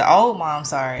 or as an old mom,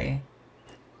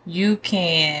 you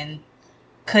can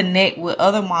connect with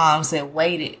other moms that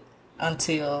waited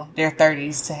until their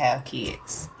 30s to have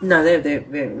kids. No, they're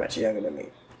very much younger than me.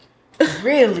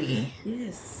 Really?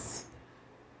 Yes.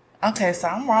 Okay, so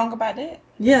I'm wrong about that.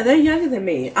 Yeah, they're younger than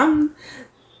me.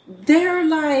 They're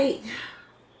like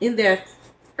in their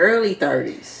early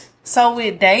 30s. So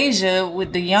with Deja,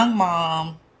 with the young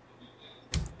mom,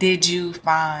 did you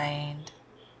find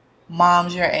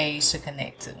moms your age to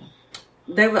connect to?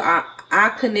 They were. I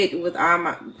connected with all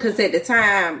my, because at the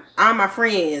time, all my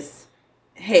friends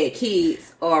had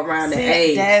kids or around the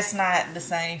age. That's not the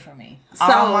same for me.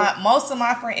 So most of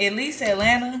my friends, at least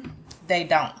Atlanta, they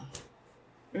don't.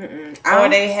 Or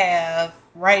they have,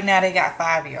 right now they got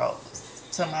 5-year-olds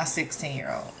to my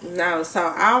 16-year-old. No,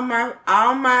 so all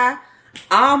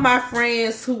my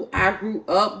friends who I grew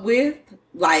up with,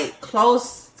 like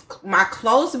my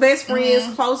close best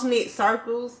friends, close knit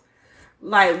circles,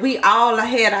 like we all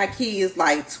had our kids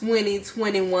like 20,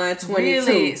 21, 22.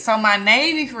 Really? So my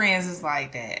Navy friends is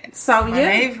like that. So my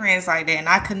Navy friends like that, and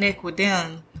I connect with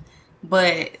them.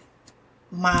 But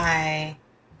my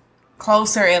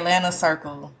closer Atlanta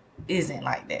circle isn't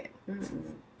like that.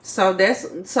 So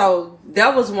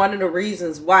that was one of the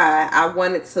reasons why I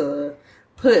wanted to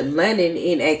put London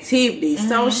in activities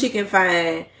so she can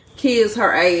find kids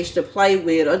her age to play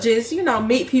with, or just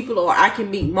meet people, or I can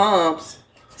meet moms.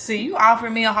 See, you offer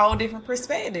me a whole different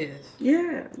perspective.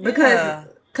 Yeah,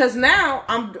 because now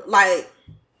I'm like,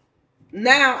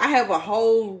 now I have a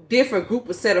whole different group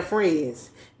of set of friends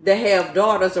that have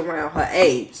daughters around her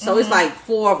age. So it's like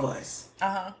 4 of us.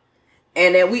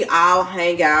 And then we all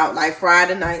hang out. Like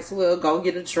Friday nights, we'll go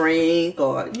get a drink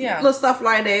or little stuff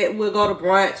like that. We'll go to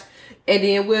brunch. And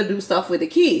then we'll do stuff with the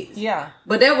kids. Yeah.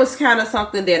 But that was kind of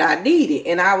something that I needed.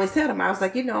 And I always tell them, I was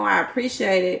like, I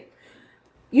appreciate it.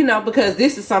 Because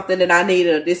this is something that I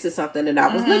needed. This is something that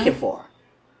I was looking for.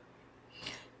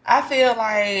 I feel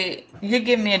like you're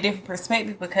giving me a different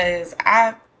perspective because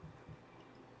I'm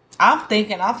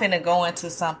thinking I'm finna go into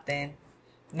something.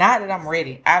 Not that I'm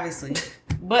ready, obviously.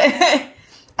 But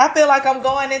I feel like I'm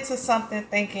going into something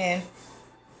thinking,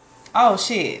 oh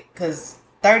shit, because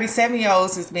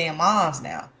 37-year-olds is being moms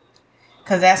now.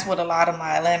 Because that's what a lot of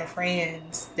my Atlanta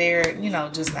friends, they're,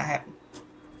 just not happy.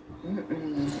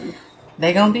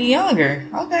 They're going to be younger.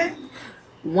 Okay.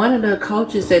 One of the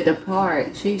coaches at the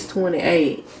park, she's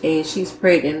 28 and she's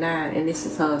pregnant now, and this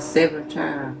is her 7th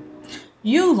child.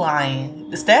 You lying.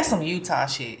 That's some Utah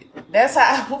shit. That's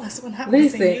how I was when I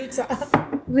was in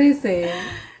Utah. Listen.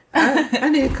 I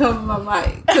need to cover my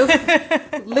mic.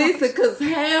 Listen, cause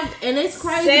half, and it's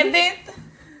crazy. 7th.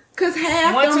 Cause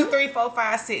half 1, them, 2, 3, 4,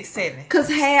 5, 6, 7. Cause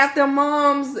half the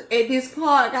moms at this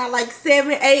park got like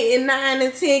 7, 8, and 9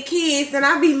 and 10 kids, and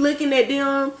I be looking at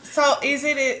them. So is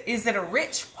it a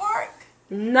rich park?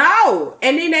 No,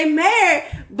 and then they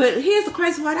married. But here's the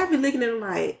crazy part: I be looking at them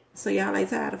like, so y'all ain't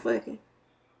tired of fucking?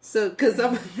 So, cause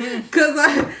at this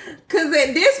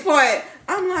point,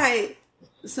 I'm like,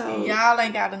 so y'all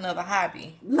ain't got another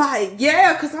hobby. Like,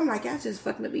 yeah, cause I'm like, y'all just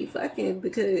fucking to be fucking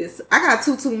because I got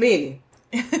too many.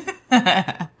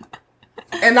 And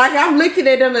like I'm looking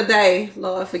at them today,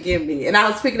 Lord forgive me. And I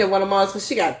was speaking at one of moms because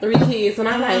she got 3 kids, and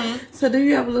I'm like, so do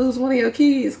you ever lose one of your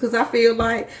kids? Because I feel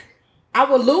like I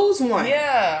would lose one.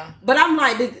 Yeah. But I'm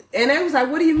like, and they was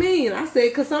like, what do you mean? I said,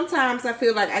 because sometimes I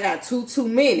feel like I got too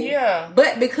many. Yeah.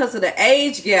 But because of the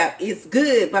age gap, it's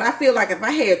good. But I feel like if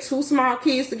I had 2 small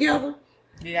kids together,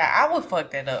 yeah, I would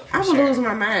fuck that up. I would lose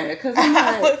my mind. Because I'm like,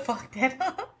 I would fuck that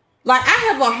up. Like,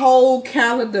 I have a whole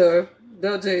calendar.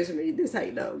 Don't judge me. This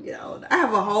ain't no get older. I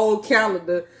have a whole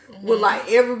calendar with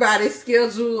like everybody's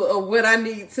schedule of what I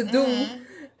need to do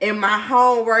and my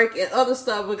homework and other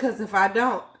stuff. Because if I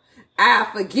don't, I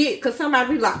forget. Because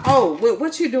somebody be like, "Oh,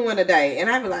 what you doing today?" And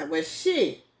I be like, "Well,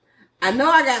 shit. I know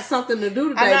I got something to do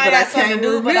today, but I can't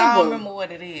remember." But I don't remember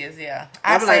what it is. Yeah,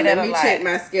 I say like, that let a me lot. check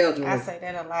my schedule. I say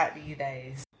that a lot these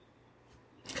days.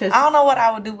 I don't know what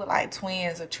I would do with like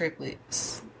twins or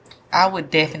triplets. I would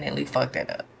definitely fuck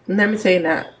that up. Let me tell you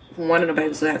now, one of the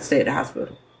babies would have to stay at the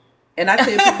hospital. And I tell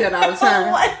people that all the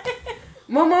time.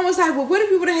 My mom was like, well, what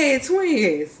if you would have had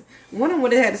twins? One of them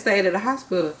would have had to stay at the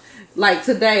hospital. Like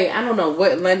today, I don't know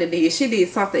what London did. She did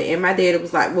something, and my daddy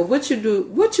was like, well, what you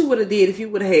would have did if you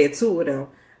would have had 2 of them?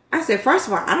 I said, first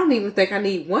of all, I don't even think I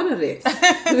need one of this.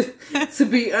 To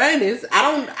be honest,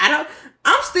 I'm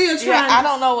still trying. Yeah, I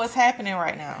don't know what's happening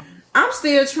right now. I'm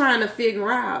still trying to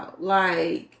figure out,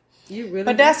 like, you really.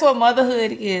 But that's what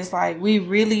motherhood is. Like, we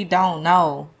really don't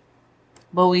know,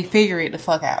 but we figure it the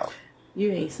fuck out.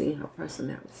 You ain't seen her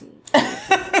personality.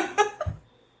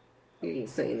 You ain't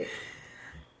seen it.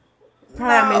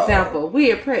 Prime example.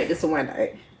 We at practice one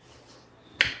day.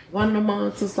 One of the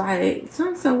moms was like,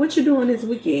 son, what you doing this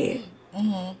weekend?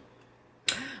 Mm-hmm.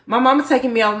 My mama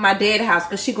taking me over to my dad's house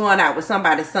because she going out with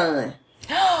somebody's son.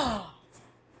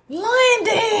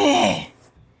 London!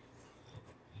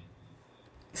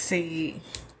 See,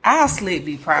 I'll slick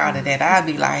be proud of that. I'll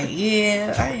be like,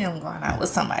 yeah, I am going out with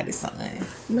somebody's son.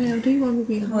 Ma'am, do you want me to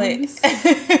be homeless?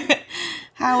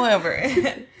 However,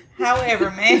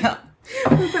 ma'am.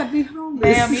 I'm about to be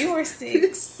homeless. Ma'am, you were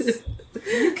 6.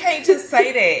 You can't just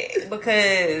say that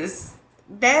because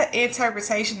that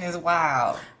interpretation is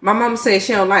wild. My mama said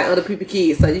she don't like other people's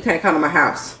kids, so you can't come to my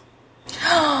house.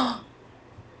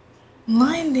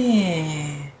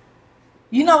 London.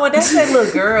 You know what? That's that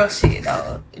little girl shit,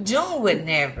 though. June would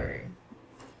never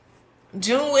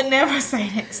say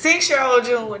that. 6-year-old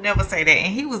June would never say that.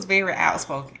 And he was very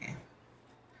outspoken.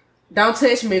 Don't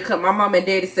touch me because my mom and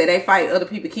daddy said they fight other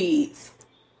people's kids.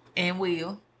 And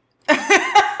will.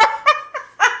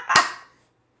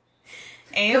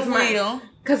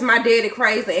 Because my daddy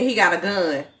crazy and he got a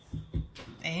gun.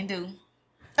 And do.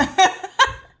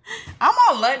 I'm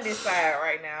on London's side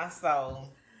right now, so...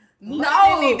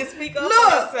 No, need to speak up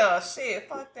for yourself. Shit,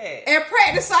 fuck that. At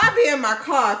practice, I be in my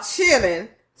car chilling.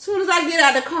 As soon as I get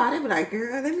out of the car, they be like,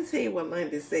 "Girl, let me tell you what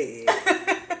London said."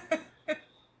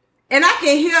 And I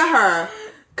can hear her,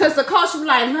 cause the coach be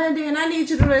like, "London, I need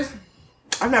you to do this."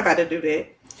 I'm not about to do that.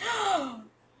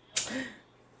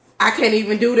 I can't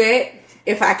even do that.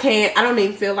 If I can't, I don't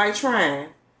even feel like trying.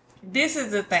 This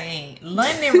is the thing.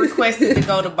 London requested to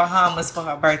go to Bahamas for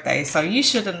her birthday, so you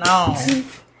should have known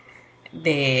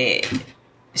that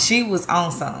she was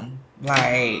on something.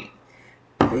 Like,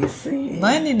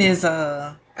 London is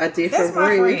a different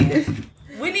breed.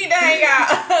 We need to hang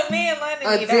out. Me and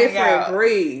London need to hang out. A different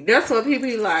breed. That's what people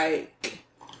be like.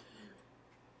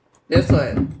 That's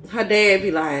what her dad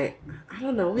be like. I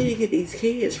don't know where you get these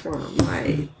kids from.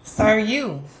 Like, sir,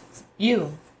 you,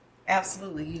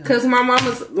 absolutely you. Cause my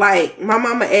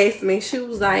mama asked me. She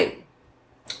was like,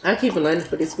 I keep London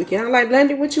for this weekend. I'm like,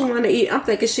 London, what you want to eat? I'm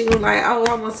thinking she was like, oh,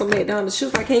 I want some McDonald's. She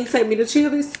was like, can you take me to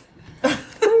Chili's? I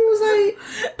was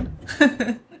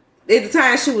like, at the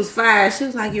time she was 5. She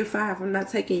was like, you're 5. I'm not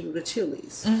taking you to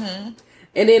Chili's. Mm-hmm.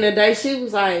 And then the day she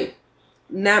was like,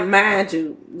 now mind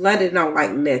you, London don't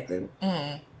like nothing.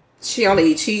 Mm-hmm. She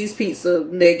only eat cheese, pizza,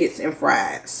 nuggets, and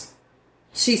fries.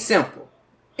 She's simple.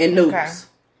 And noodles. Okay.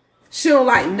 She don't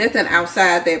like nothing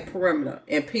outside that perimeter.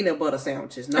 And peanut butter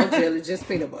sandwiches. No jelly, just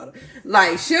peanut butter.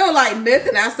 Like, she don't like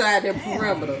nothing outside that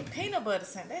perimeter. Peanut butter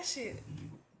sandwich, that shit.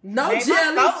 No Made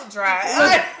jelly. my throat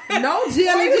dry. No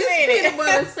jelly, Wait a just minute. peanut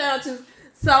butter sandwiches.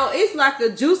 So it's like a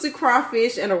juicy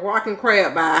crawfish and a rocking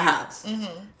crab by our house.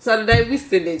 Mm-hmm. So today we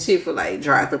sitting in Chick-fil-A,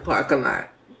 drive the parking lot.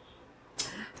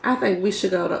 I think we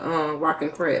should go to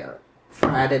Rockin' Crab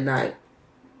Friday night.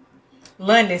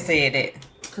 London said it.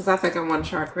 Because I think I want to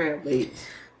try crab legs.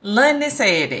 London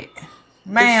said it.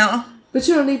 Ma'am. But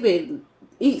you don't even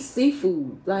eat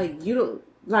seafood. Like, you don't...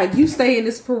 Like, you stay in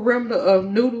this perimeter of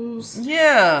noodles,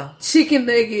 Yeah. chicken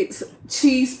nuggets,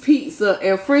 cheese pizza,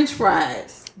 and french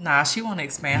fries. Nah, she want to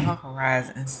expand her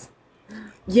horizons.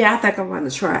 Yeah, I think I want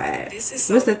to try it.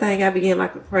 What's the thing I be getting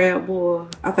like a crab boil?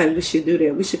 I think we should do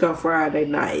that. We should go Friday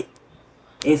night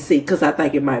and see, because I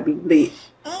think it might be lit.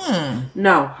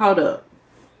 No, hold up.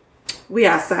 We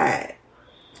outside.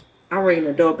 I'm ringing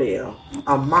the doorbell.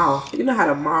 A moth. You know how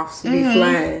the moths be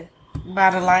flying?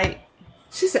 By the light.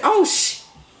 She said, oh,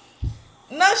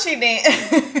 No, she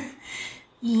didn't.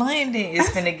 London is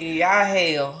finna give y'all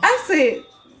hell. I said,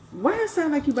 why it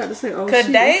sound like you about to say, oh, Cause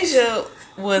shit? Deja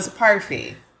was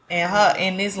perfect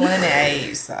in this London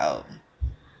age, so.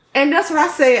 And that's what I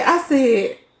said.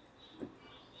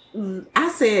 I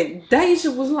said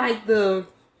Deja was like the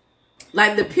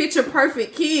picture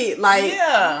perfect kid. Like,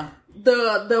 yeah.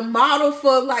 The model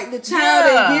for like the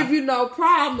child that give you no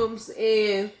problems.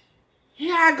 And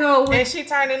here I go with, And she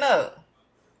turning up.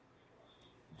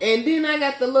 and then I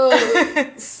got the little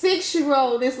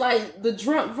 6-year-old. It's like the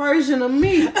drunk version of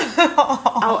me.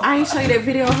 Oh, I ain't show you that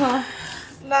video of her.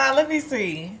 Nah, let me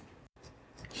see.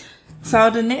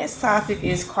 So the next topic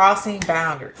is crossing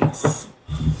boundaries.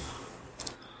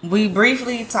 We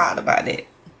briefly talked about it,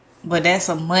 but that's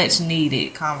a much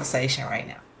needed conversation right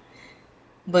now.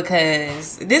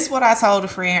 Because this is what I told a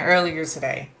friend earlier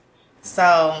today.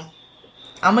 So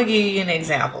I'm going to give you an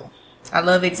example. I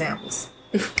love examples.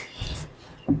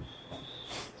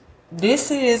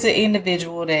 This is an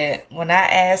individual that when I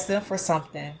asked them for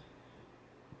something,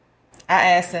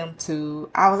 I asked them to,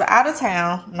 I was out of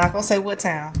town. I'm not going to say what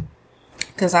town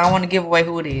because I don't want to give away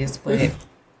who it is. But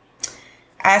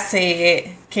I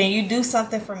said, can you do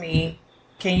something for me?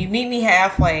 Can you meet me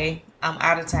halfway? I'm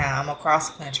out of town. I'm across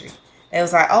the country. They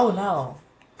was like, oh no,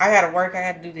 I got to work.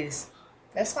 I got to do this.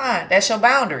 That's fine. That's your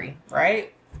boundary,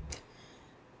 right?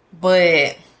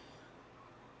 But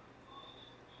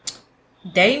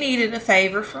they needed a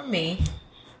favor from me.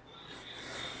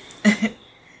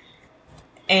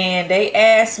 And they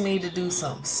asked me to do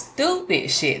some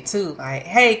stupid shit too. Like,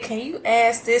 hey, can you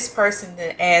ask this person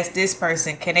to ask this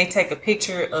person? Can they take a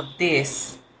picture of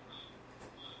this?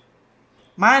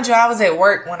 Mind you, I was at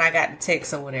work when I got the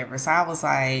text or whatever. So I was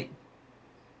like,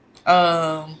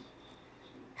 how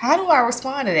do I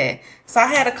respond to that? So I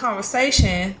had a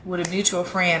conversation with a mutual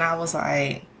friend. I was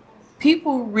like,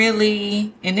 people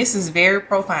really, and this is very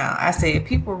profound. I said,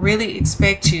 people really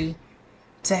expect you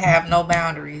to have no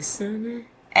boundaries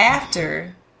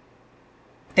after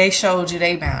they showed you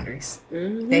their boundaries.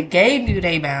 They gave you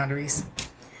their boundaries,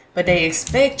 but they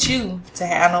expect you to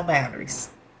have no boundaries.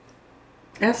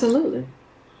 Absolutely.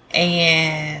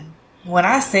 And when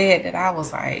I said that, I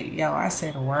was like, yo, I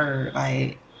said a word.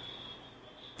 Like,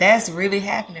 that's really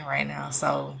happening right now.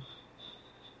 So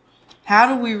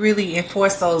how do we really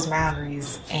enforce those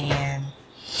boundaries? And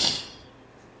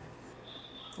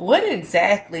what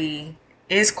exactly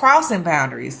is crossing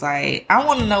boundaries? Like, I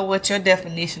want to know what your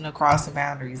definition of crossing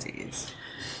boundaries is.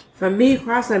 For me,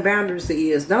 crossing boundaries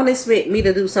is don't expect me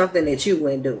to do something that you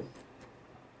wouldn't do.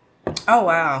 Oh,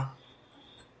 wow.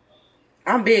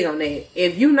 I'm big on that.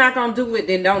 If you're not going to do it,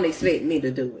 then don't expect me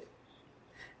to do it.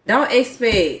 Don't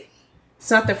expect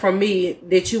something from me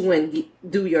that you wouldn't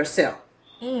do yourself.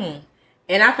 And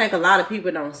I think a lot of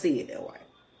people don't see it that way.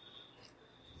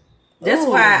 That's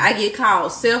why I get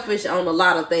called selfish on a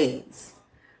lot of things.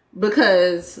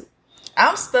 Because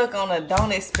I'm stuck on a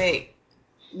don't expect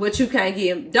what you can't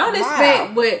give. Don't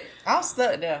expect what... I'm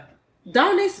stuck there.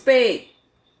 Don't expect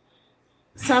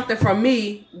something from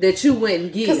me that you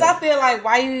wouldn't give. Because I feel like,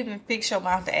 why you even fix your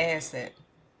mouth to ask that?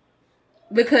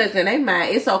 Because in their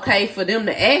mind, it's okay for them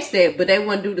to ask that, but they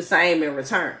wouldn't do the same in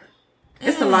return.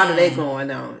 It's a lot of that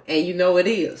going on. And you know it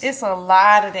is. It's a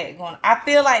lot of that going on. I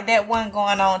feel like that wasn't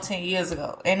going on 10 years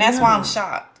ago. And that's why I'm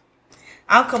shocked.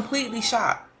 I'm completely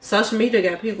shocked. Social media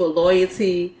got people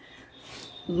loyalty,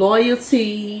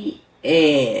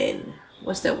 and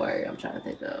what's that word I'm trying to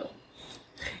think of?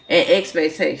 And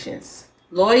expectations.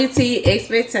 Loyalty,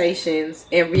 expectations,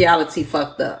 and reality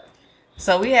fucked up.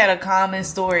 So we had a common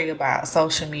story about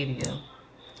social media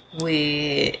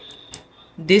with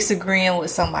disagreeing with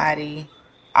somebody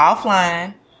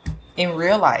offline in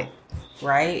real life,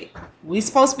 right? We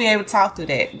supposed to be able to talk through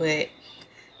that, but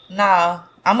no,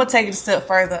 I'm going to take it a step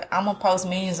further. I'm going to post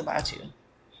memes about you.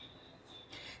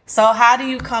 So how do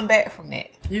you come back from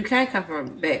that? You can't come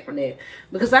back from that.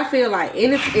 Because I feel like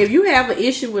if you have an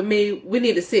issue with me, we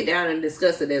need to sit down and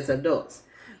discuss it as adults.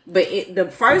 But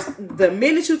the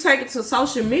minute you take it to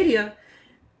social media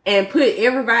and put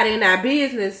everybody in our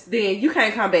business, then you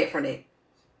can't come back from that.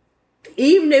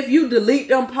 Even if you delete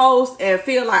them posts and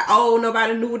feel like, oh,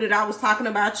 nobody knew that I was talking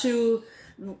about you.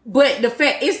 But the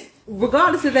fact is,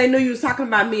 regardless if they knew you was talking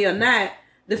about me or not,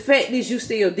 the fact is you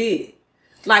still did.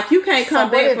 Like, you can't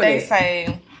come back from that. They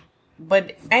say,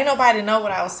 but ain't nobody know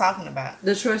what I was talking about.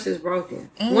 The trust is broken.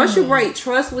 Once you break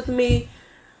trust with me,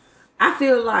 I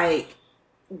feel like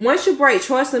once you break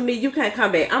trust in me, you can't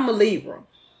come back. I'm a Libra.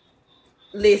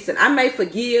 Listen, I may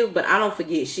forgive, but I don't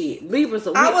forget shit. Libras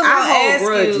are I hold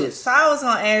grudges. So I was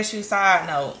gonna ask you, side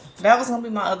note. That was gonna be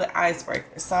my other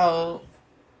icebreaker. So,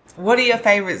 what are your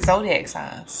favorite zodiac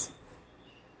signs?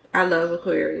 I love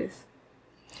Aquarius.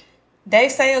 They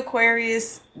say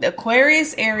Aquarius,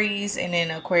 Aries, and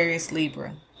then Aquarius,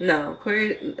 Libra. No,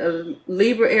 Aquarius,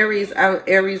 Libra, Aries,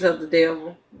 Aries of the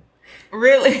devil.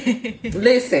 Really?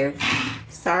 Listen.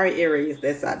 Sorry, Aries,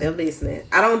 that's out there listening.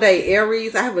 I don't date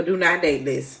Aries. I have a do not date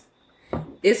list.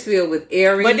 It's filled with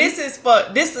Aries.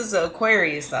 But this is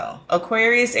Aquarius though.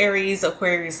 Aquarius, Aries,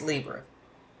 Aquarius, Libra.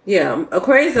 Yeah,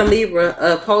 Aquarius and Libra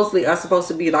supposedly are supposed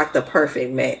to be like the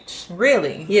perfect match.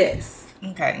 Really? Yes.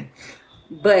 Okay.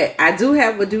 But I do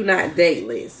have a do not date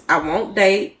list. I won't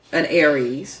date an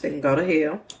Aries. They can go to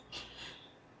hell.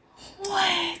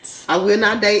 What? I will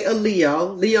not date a Leo.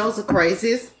 Leo's the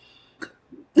craziest.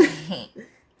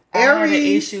 I had an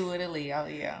issue with a Leo,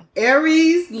 yeah.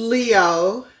 Aries,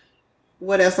 Leo.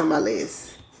 What else on my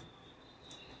list?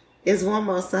 It's one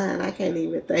more sign I can't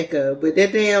even think of. But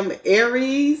that damn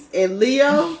Aries and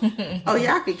Leo. Oh,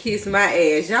 y'all could kiss my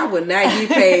ass. Y'all would not get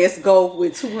past go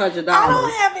with $200. I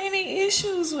don't have any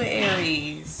issues with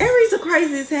Aries. Aries are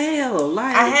crazy as hell.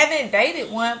 Like, I haven't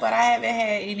dated one, but I haven't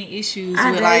had any issues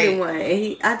I with dated one.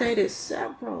 And I dated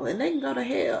several. And they can go to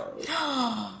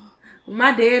hell.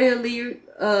 My daddy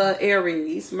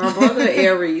Aries, my brother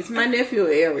Aries, my nephew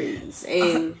Aries,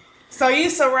 and so you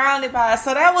surrounded by.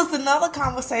 So that was another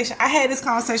conversation. I had this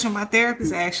conversation with my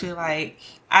therapist actually. Like,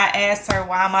 I asked her,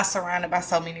 why am I surrounded by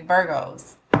so many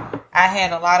Virgos? I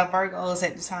had a lot of Virgos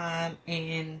at the time,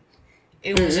 and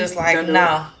it was just like,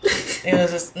 no, it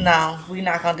was just no. We're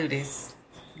not gonna do this.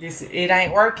 It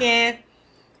ain't working.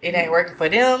 It ain't working for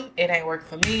them. It ain't working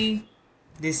for me.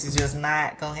 This is just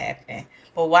not gonna happen.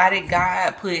 But why did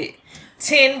God put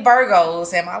 10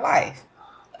 Virgos in my life?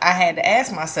 I had to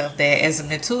ask myself that as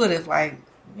an intuitive, like,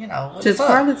 you know, what just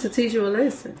probably to teach you a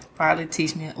lesson. Probably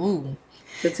teach me. Ooh,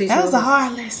 that was a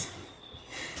hard lesson.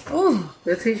 Ooh,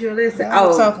 to teach you a lesson. That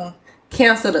was a tough one.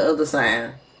 Cancel the other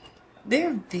sign.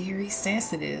 They're very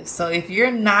sensitive. So if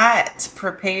you're not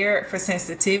prepared for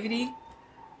sensitivity,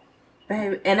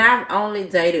 baby, and I've only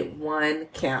dated one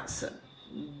Cancer.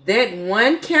 That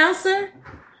one Cancer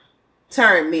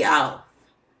turned me off.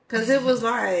 Cause it was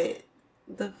like,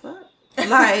 the fuck?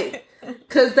 Like,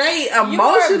 cause they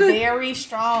emotionally. You are very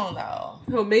strong though.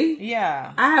 Who, me?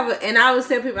 Yeah. and I was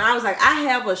telling people, I was like, I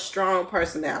have a strong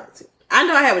personality. I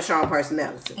know I have a strong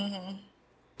personality. Mm-hmm.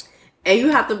 And you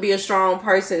have to be a strong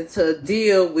person to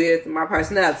deal with my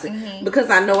personality. Mm-hmm. Because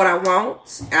I know what I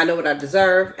want, I know what I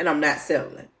deserve, and I'm not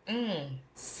settling.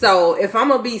 So if I'm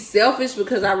gonna be selfish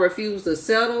because I refuse to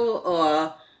settle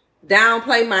or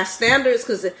downplay my standards,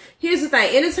 because here's the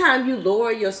thing, anytime you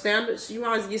lower your standards, you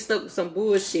always get stuck with some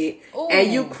bullshit. Ooh.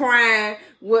 And you crying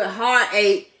with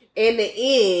heartache in the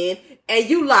end, and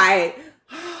you like,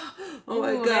 oh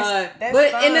my God. That's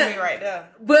me right there.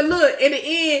 But look, in the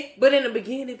end, but in the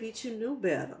beginning, bitch, you knew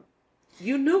better.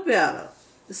 You knew better.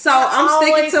 So I'm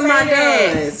sticking to my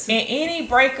guns. In any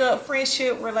breakup,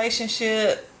 friendship,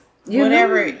 relationship,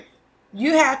 whatever,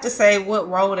 you have to say, what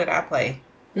role did I play?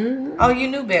 Mm-hmm. Oh, you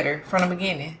knew better from the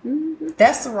beginning. Mm-hmm.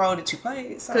 That's the role that you played.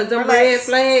 Because so them red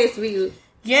flags we...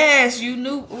 Yes, you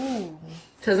knew. Ooh.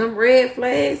 Because them red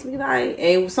flags we like...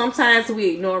 And sometimes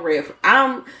we ignore red flags.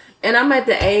 I'm at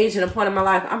the age and the point in my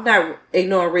life, I'm not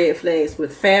ignoring red flags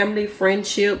with family,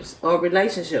 friendships, or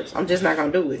relationships. I'm just not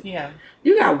going to do it. Yeah.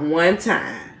 You got one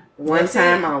time. One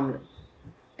time only.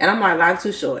 And I'm like, life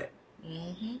too short.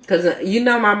 Because you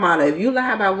know my motto. If you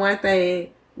lie about one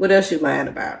thing, what else you lying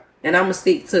about? And I'm going to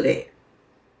stick to that.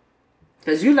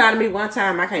 Because you lied to me one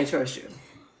time, I can't trust you.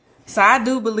 So I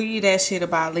do believe that shit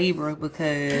about Libra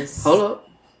because... Hold up.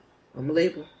 I'm a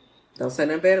Libra. Don't say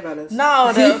nothing bad about us.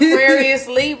 No, the Aquarius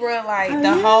Libra, like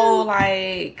the whole,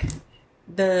 like,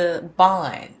 the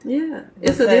bond. Yeah.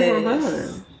 It's a different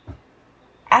bond.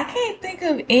 I can't think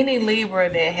of any Libra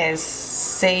that has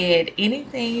said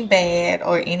anything bad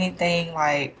or anything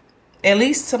like, at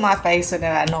least to my face, or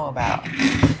that I know about.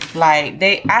 Like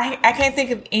I can't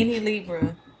think of any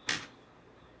Libra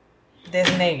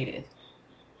that's negative.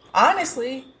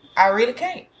 Honestly, I really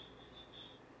can't.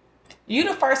 You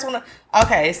the first one.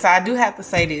 Okay, so I do have to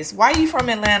say this. Why you from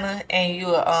Atlanta and you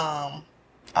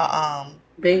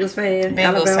Bengals fan?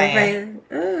 Bengals Alabama fan?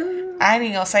 I ain't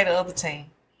even gonna say the other team.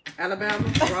 Alabama,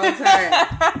 wrong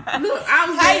time. Look,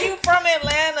 How you from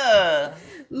Atlanta?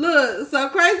 Look, so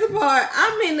crazy part.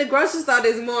 I'm in the grocery store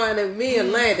this morning. Me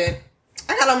and Landon.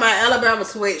 I got on my Alabama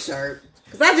sweatshirt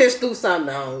because I just threw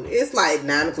something on. It's like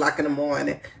 9 o'clock in the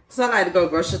morning. So I like to go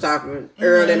grocery shopping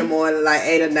early in the morning, like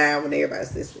 8 or 9 when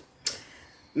everybody's listening.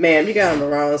 Ma'am, you got on the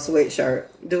wrong sweatshirt.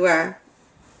 Do I?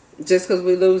 Just because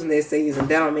we're losing this season,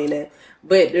 that don't mean that.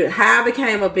 But how I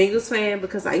became a Bengals fan,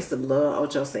 because I used to love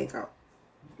Ocho Cinco.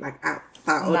 Like, I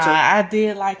thought Ocho. I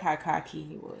did like how cocky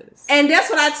he was. And that's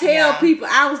what I tell people.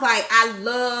 I was like, I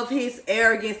love his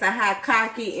arrogance and how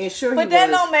cocky and sure he was. But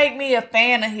that don't make me a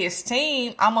fan of his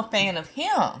team. I'm a fan of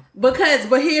him. But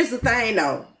here's the thing,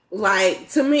 though. Like,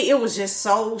 to me, it was just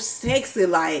so sexy.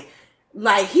 Like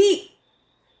he,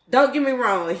 don't get me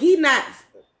wrong,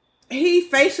 he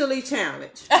facially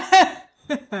challenged.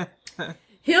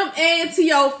 Him and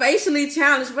T.O. facially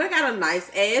challenged, but they got a nice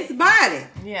ass body.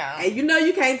 Yeah. And you know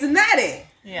you can't deny that.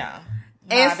 Yeah.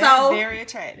 And so very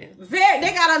attractive.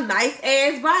 They got a nice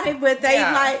ass body, but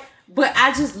but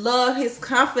I just love his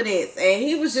confidence. And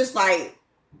he was just like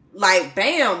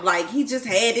bam, like he just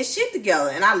had his shit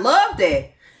together. And I love that.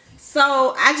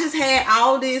 So I just had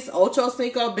all this Ocho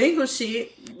Cinco Bengals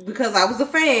shit because I was a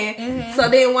fan. Mm-hmm. So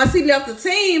then once he left the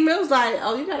team, it was like,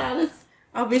 oh, you got all this.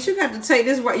 Oh, bitch, you got to take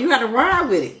this. You got to ride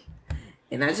with it.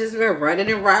 And I just been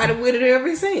running and riding with it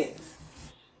ever since.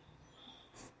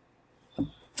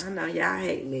 I know y'all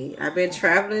hate me. I've been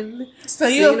traveling. So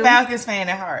you're a Falcons fan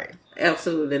at heart?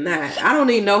 Absolutely not. I don't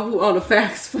even know who on the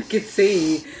Falcons fucking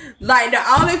team. Like, the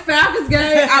only Falcons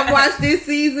game I watched this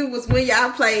season was when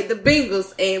y'all played the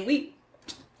Bengals, and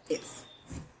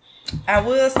I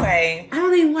will say, I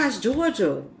don't even watch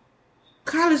Georgia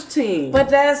college team. But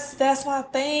that's my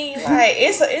thing. Like,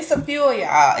 it's a few of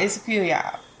y'all. It's a few of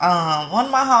y'all. One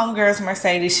of my homegirls,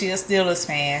 Mercedes, she a Steelers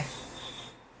fan.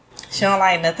 She don't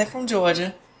like nothing from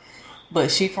Georgia,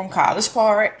 but she from College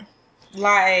Park.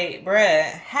 Like, bruh,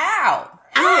 how?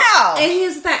 And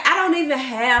here's the thing, I don't even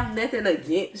have nothing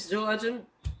against Georgia.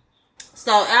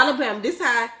 So Alabama, this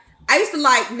how I used to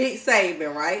like Nick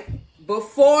Saban, right?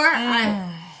 Before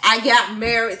I got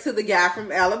married to the guy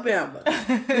from Alabama.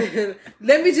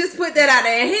 Let me just put that out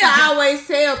there. And he always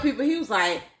tell people, he was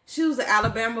like, she was an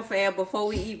Alabama fan before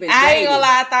we even dated. I ain't gonna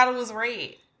lie, I thought it was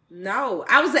red. No,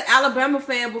 I was an Alabama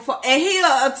fan before. And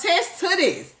he'll attest to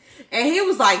this. And he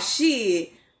was like,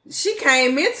 shit, she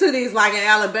came into this like in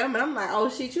Alabama. And I'm like, oh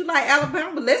shit, you like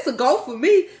Alabama? Let's go for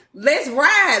me. Let's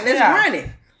ride. Let's run it.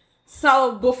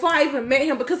 So before I even met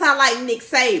him, because I like Nick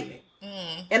Saban.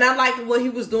 And I like what he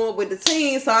was doing with the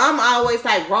team. So I'm always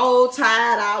like Roll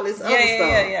Tide, all this other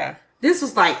stuff. Yeah. This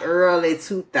was like early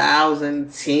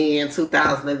 2010,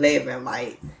 2011.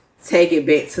 Like, take it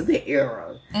back to the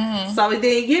era. Mm-hmm. So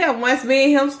then, once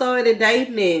me and him started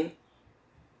dating, and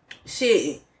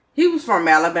shit, he was from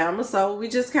Alabama. So we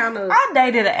just kind of... I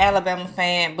dated an Alabama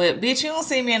fan, but bitch, you don't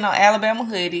see me in no Alabama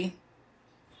hoodie.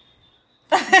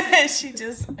 She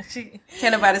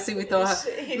can't nobody see me throw her.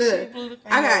 Look,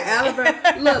 I got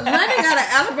Alabama. Look, London got an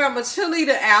Alabama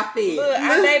cheerleader outfit. Look,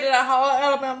 I dated a whole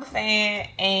Alabama fan,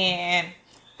 and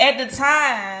at the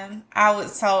time, I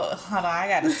was hold on, I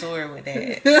got a story with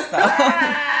that.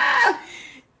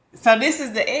 So this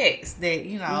is the ex that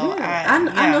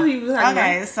I know he was.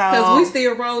 Okay, so because we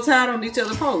still Roll Tide on each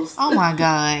other's posts. Oh my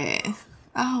god,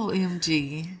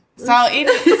 OMG. So it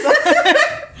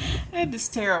that is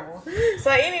terrible.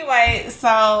 So anyway,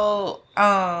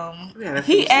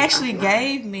 he actually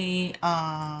gave me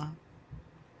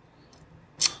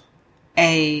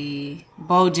a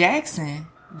Bo Jackson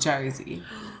jersey,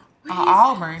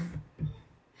 Auburn.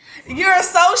 You're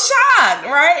so shocked,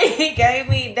 right? He gave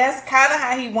me. That's kind of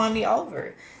how he won me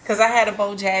over, because I had a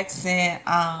Bo Jackson.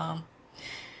 Side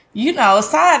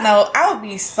note, I would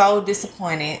be so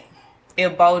disappointed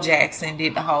if Bo Jackson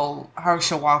did the whole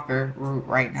Herschel Walker route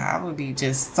right now. I would be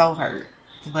just so hurt.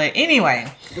 But anyway.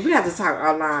 We have to talk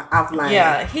offline.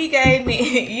 Yeah, he gave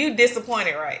me... You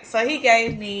disappointed, right? So he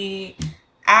gave me...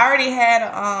 I already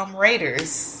had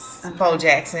Raiders Bo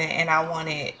Jackson, and I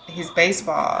wanted his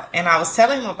baseball. And I was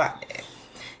telling him about it.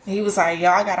 And he was like, yo,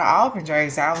 I got an Auburn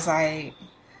jersey. I was like,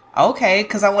 okay.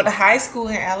 Because I went to high school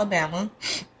in Alabama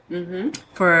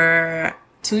for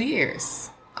 2 years,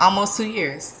 almost 2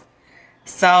 years.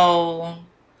 So,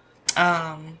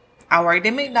 I worked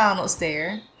at McDonald's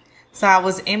there. So I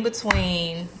was in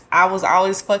between. I was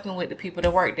always fucking with the people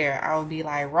that worked there. I would be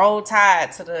like Roll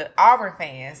Tide to the Auburn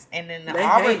fans, and then the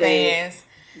Auburn fans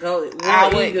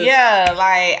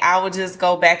I would just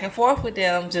go back and forth with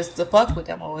them just to fuck with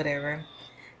them or whatever.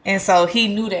 And so he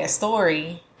knew that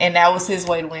story, and that was his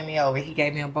way to win me over. He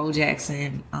gave me a Bo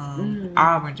Jackson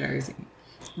Auburn jersey,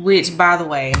 which, by the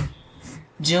way,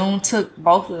 June took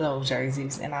both of those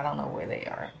jerseys, and I don't know where they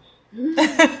are.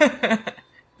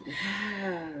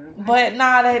 But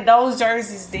those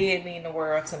jerseys did mean the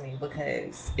world to me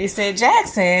because it said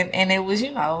Jackson, and it was,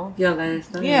 your last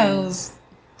name. Yeah, it was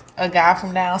a guy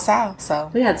from down south.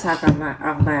 So we had to talk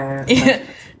offline. He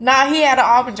had an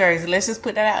Auburn jersey. Let's just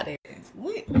put that out there.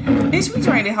 Bitch, we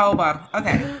drank the whole bottle.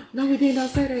 Okay. No, we didn't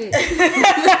say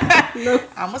that. No.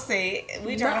 I'm gonna say it.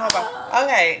 We drank the whole bottle.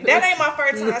 Okay, that ain't my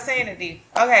first time saying it, D.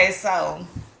 Okay, so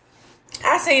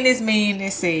I seen this meme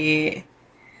that said,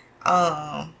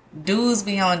 dudes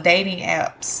be on dating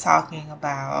apps talking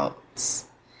about,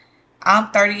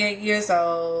 I'm 38 years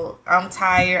old, I'm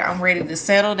tired, I'm ready to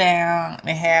settle down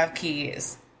and have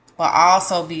kids. But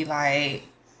also be like,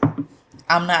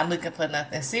 I'm not looking for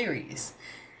nothing serious.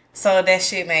 So that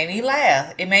shit made me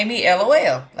laugh. It made me LOL,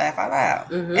 laugh out loud.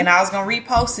 Mm-hmm. And I was going to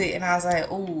repost it, and I was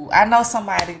like, ooh, I know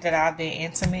somebody that I've been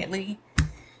intimately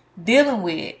dealing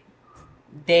with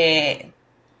that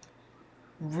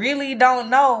really don't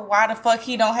know why the fuck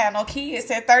he don't have no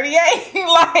kids at 38.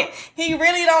 Like, he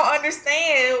really don't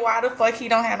understand why the fuck he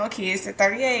don't have no kids at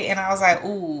 38. And I was like,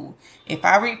 ooh, if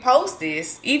I repost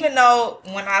this, even though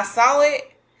when I saw it,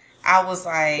 I was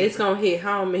like, it's gonna hit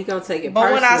home. He's gonna take it but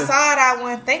personal. When I saw it, I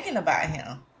wasn't thinking about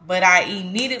him. But I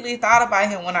immediately thought about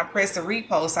him when I pressed the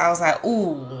repost. I was like,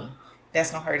 ooh,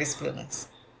 that's gonna hurt his feelings.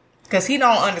 Because he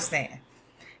don't understand.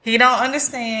 He don't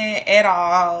understand at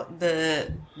all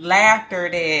the laughter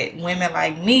that women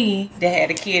like me that had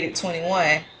a kid at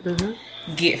 21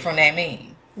 get from that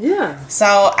meme. Yeah.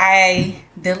 So I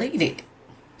deleted.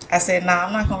 I said, nah,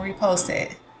 I'm not going to repost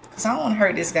that. Because I don't want to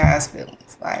hurt this guy's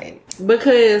feelings.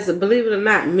 Because, believe it or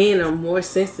not, men are more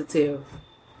sensitive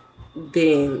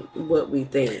than what we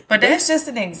think. But that's just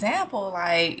an example.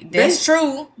 Like, that's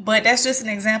true. But that's just an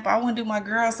example. I wouldn't do my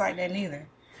girls like that neither.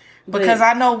 Because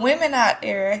I know women out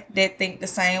there that think the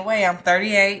same way. I'm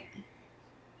 38.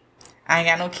 I ain't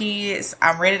got no kids.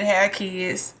 I'm ready to have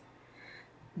kids.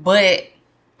 But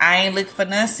I ain't looking for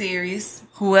nothing serious.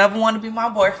 Whoever want to be my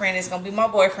boyfriend is going to be my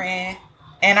boyfriend.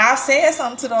 And I said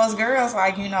something to those girls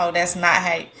like, that's not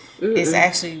how. It's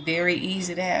actually very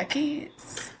easy to have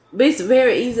kids. It's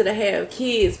very easy to have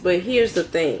kids. But here's the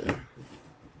thing.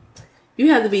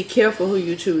 You have to be careful who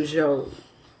you choose your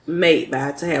mate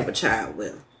by to have a child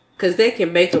with. Because they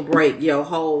can make or break your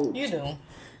whole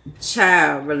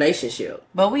child relationship.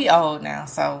 But we old now,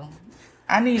 so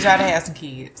I need y'all to have some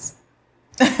kids.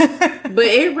 But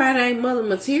everybody ain't mother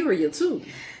material, too.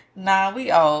 Nah,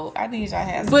 we old. I need y'all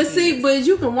to have some kids. But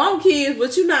you can want kids,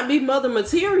 but you not be mother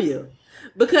material.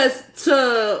 Because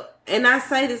and I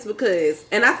say this because,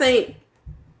 and I think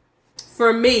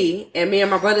for me and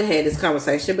my brother had this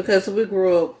conversation because we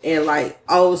grew up in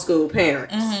old school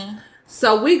parents. Mm-hmm.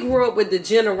 So we grew up with the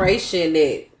generation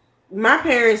that my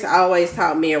parents always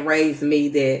taught me and raised me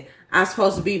that I'm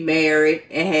supposed to be married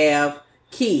and have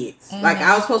kids. Mm-hmm.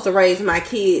 I was supposed to raise my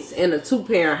kids in a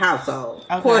 2-parent household.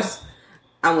 Okay. Of course,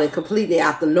 I went completely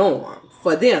out the norm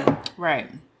for them. Right.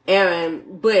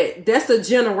 But that's a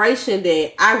generation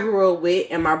that I grew up with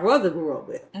and my brother grew up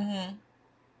with. Mm-hmm.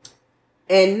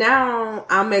 And now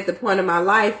I'm at the point in my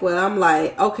life where I'm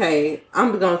like, okay,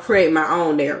 I'm going to create my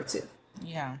own narrative.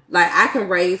 Yeah. I can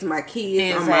raise my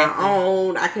kids on my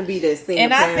own. I can be that single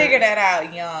parent. I figured that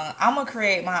out young. I'm going to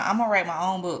write my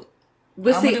own book.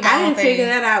 But I didn't figure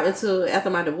that out until after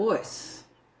my divorce.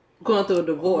 Going through a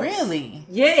divorce. Really?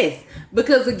 Yes.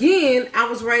 Because again, I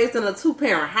was raised in a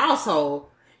 2-parent household.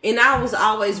 And I was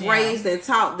always raised and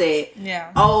taught that,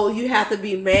 you have to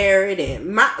be married.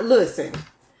 And listen,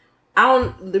 I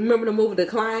don't remember the movie The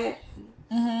Client.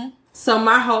 Mm-hmm. So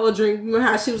my whole dream, remember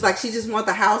how she was like, she just want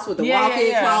the house with the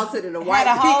walk-in closet and the white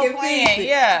picket fence.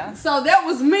 Yeah. So that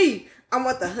was me. I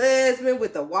want the husband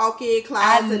with the walk-in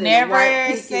closet and the white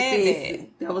picket fence.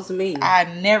 That was me. I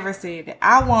never said that.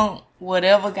 I want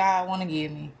whatever God want to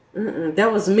give me.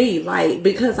 That was me.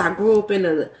 Because I grew up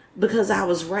because I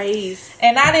was raised.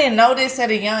 And I didn't know this at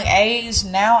a young age.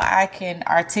 Now I can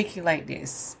articulate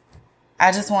this.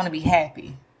 I just want to be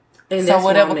happy. And so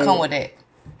whatever come with it.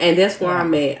 And that's where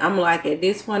I'm at. I'm at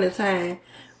this point in time,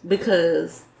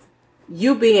 because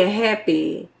you being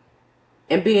happy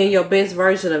and being your best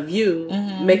version of you,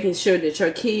 making sure that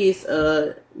your kids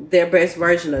are their best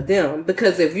version of them.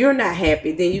 Because if you're not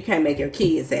happy, then you can't make your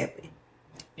kids happy.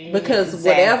 Because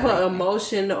whatever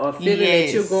emotion or feeling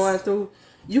that you're going through,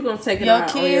 you're gonna take it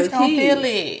out on your kids. Gonna feel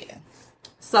it.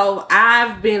 So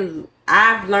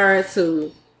I've learned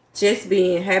to just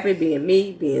being happy, being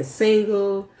me, being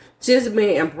single, just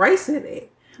being embracing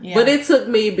it. Yeah. But it took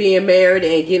me being married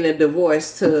and getting a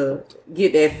divorce to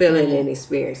get that feeling and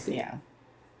experience it. Yeah.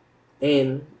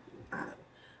 And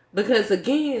because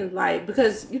again,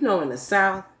 because in the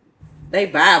South, they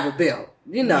Bible Belt.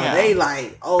 They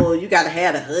like, oh, you gotta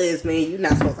have a husband. You're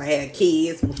not supposed to have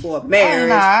kids before marriage.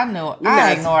 Oh, no, I know.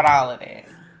 I ignored all of that.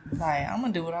 Like, I'm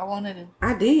gonna do what I want to do.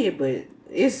 I did, but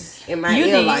it's in my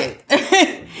ear like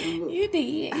you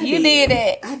did. You did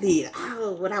that. I did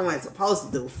all what I wasn't supposed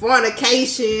to do.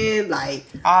 Fornication, like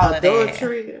all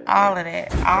adultery. All of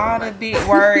that. All the big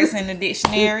words in the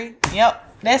dictionary.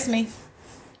 Yep, that's me.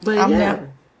 But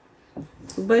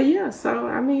so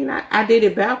I mean, I did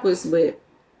it backwards, but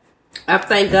I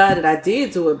thank God that I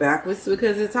did do it backwards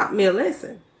because it taught me a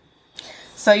lesson.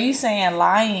 So you saying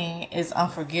lying is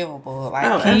unforgivable?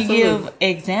 Like, can you give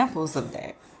examples of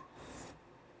that?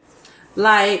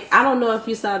 Like, I don't know if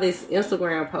you saw this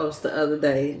Instagram post the other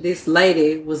day. This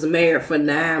lady was married for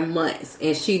 9 months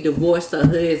and she divorced her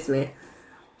husband.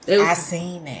 I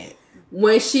seen it.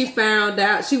 When she found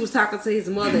out, she was talking to his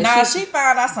mother. Nah, she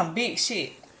found out some big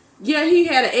shit. Yeah, he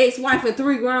had an ex-wife and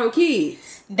 3 grown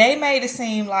kids. They made it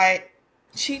seem like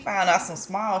she found out some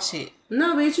small shit.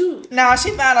 No, bitch, she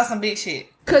found out some big shit.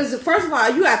 Because, first of all,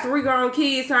 you got 3 grown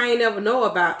kids I ain't never know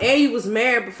about. And you was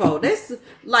married before. That's,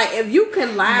 like, if you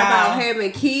can lie about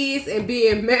having kids and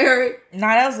being married. Nah,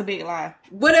 that was a big lie.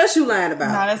 What else you lying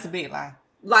about? Nah, that's a big lie.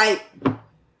 Like,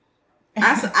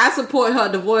 I support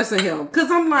her divorcing him. Because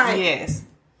I'm like. Yes.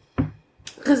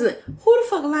 Because who the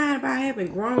fuck lying about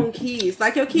having grown kids?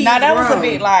 Like, your kids that grown. Was a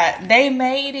big lie. They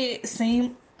made it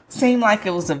seem like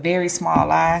it was a very small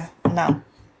lie. No.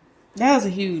 That was a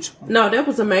huge one. No, that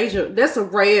was a major. That's a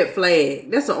red flag.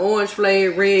 That's an orange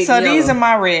flag, red, So yellow. These are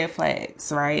my red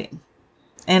flags, right?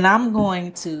 And I'm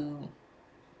going to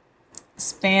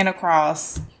span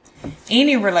across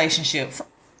any relationship.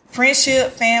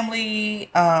 Friendship, family,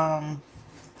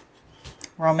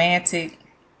 romantic.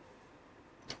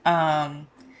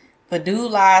 But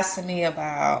dude lies to me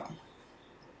about,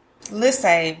 let's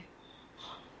say,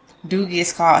 dude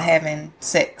gets caught having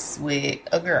sex with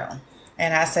a girl.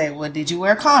 And I say, well, did you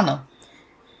wear a condom?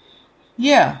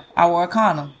 Yeah, I wore a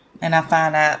condom. And I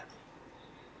find out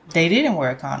they didn't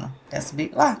wear a condom. That's a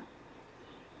big lie.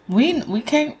 We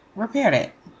can't repair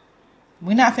that.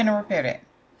 We're not finna repair that.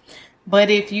 But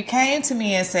if you came to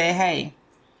me and said, hey,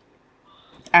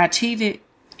 I cheated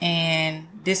and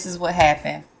this is what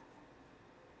happened,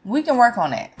 we can work on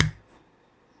that.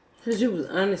 Because you was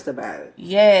honest about it.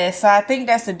 Yeah, so I think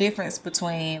that's the difference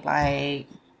between, like,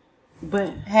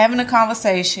 but having a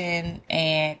conversation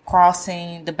and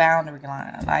crossing the boundary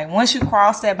line. Like, once you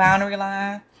cross that boundary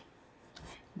line,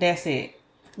 that's it.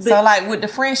 But, so, like, with the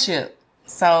friendship,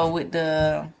 with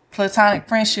the platonic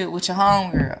friendship with your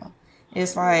homegirl,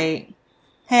 it's like,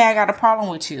 hey, I got a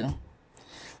problem with you.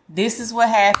 This is what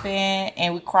happened,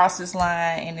 and we crossed this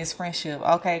line in this friendship.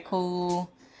 Okay,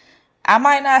 cool. I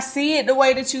might not see it the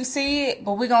way that you see it,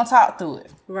 but we're going to talk through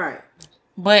it. Right.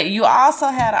 But you also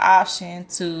had an option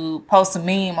to post a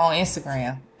meme on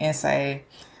Instagram and say,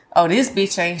 oh, this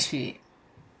bitch ain't shit.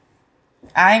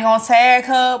 I ain't gonna tag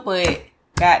her, but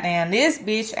goddamn, this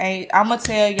bitch ain't. I'm gonna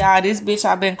tell y'all, this bitch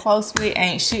I've been close with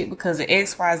ain't shit because of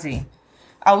XYZ.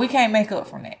 Oh, we can't make up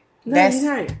from that. No,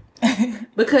 you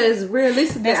can't. Because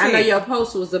realistically, I know your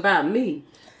post was about me.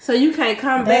 So you can't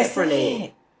come back from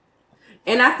that.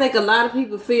 And I think a lot of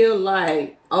people feel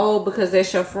like, oh, because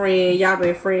that's your friend, y'all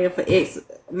been friends for X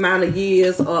amount of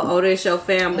years, or oh, that's your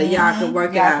family, y'all can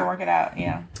work it out. Y'all can work it out,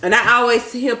 yeah. And I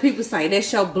always hear people say,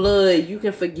 that's your blood, you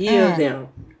can forgive them.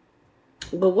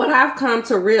 But what I've come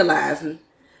to realize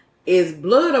is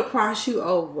blood will cross you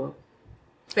over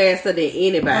faster than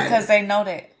anybody. Because they know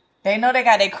that. They know they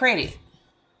got their credit.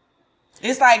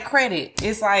 It's like credit.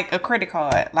 It's like a credit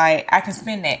card. Like, I can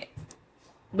spend that.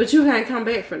 But you can't come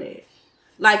back from that.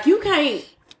 Like, you can't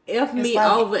F me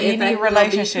like over in any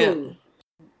relationship. Cool.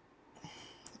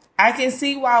 I can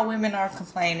see why women are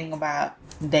complaining about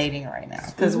dating right now.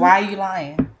 Because why are you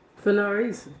lying? For no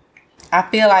reason. I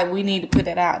feel like we need to put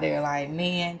that out there. Like,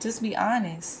 man, just be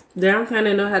honest. They don't kind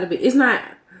of know how to be. It's not.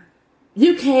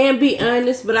 You can be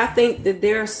honest, but I think that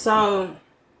they're so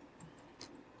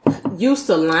used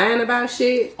to lying about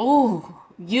shit. Ooh,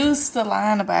 used to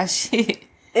lying about shit.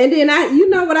 And then you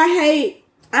know what I hate?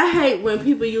 I hate when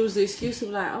people use the excuse of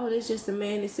like, oh, that's just a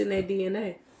man that's in that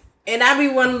DNA. And I be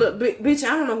one look, bitch, I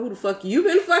don't know who the fuck you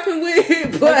been fucking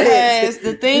with. But because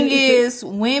the thing is,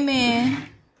 women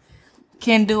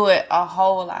can do it a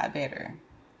whole lot better.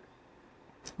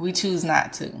 We choose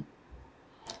not to.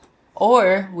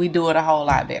 Or we do it a whole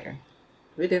lot better.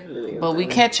 We definitely. But we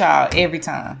catch y'all every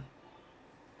time.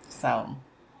 So.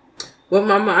 Well,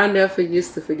 mama, I never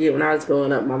used to forget when I was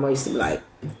growing up. Mama used to be like,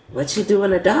 what you do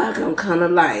in the dark, I'm kind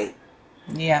of like.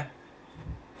 Yeah.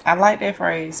 I like that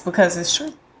phrase because it's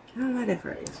true. I don't like that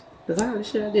phrase. Because all the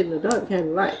shit I did in the dark kind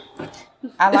of like.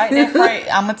 I like that phrase.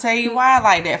 I'm going to tell you why I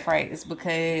like that phrase.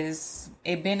 Because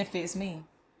it benefits me.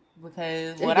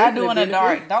 Because what I do in the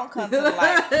dark don't come to the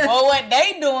light. Well, what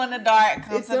they do in the dark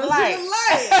comes to the light.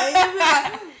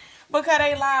 Because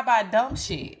they lie about dumb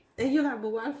shit. And you're like, but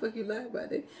why the fuck you lie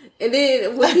about it? And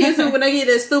then when they get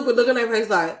that stupid look on their face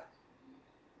like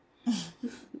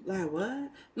what?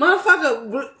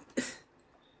 Motherfucker.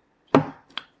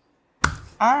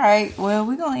 All right. Well,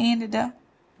 we're going to end it though.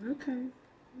 Okay.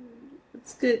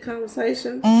 It's good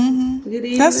conversation. Mm-hmm. Good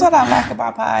evening. That's what I like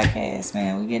about podcasts,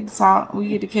 man. We get to talk. We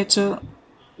get to catch up.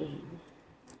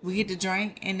 We get to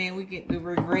drink. And then we get to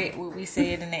regret what we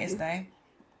said the next day.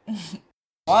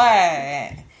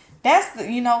 What? That's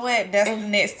the, you know what? That's the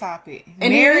next topic.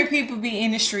 And married people be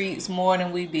in the streets more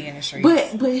than we be in the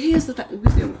streets. But here's the thing. We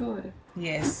still recording.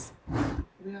 Yes.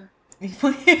 We are. Yes.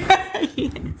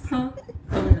 Huh?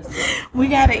 We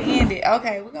gotta end it.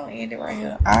 Okay, we're gonna end it right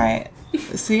here. All right.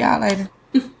 See y'all later.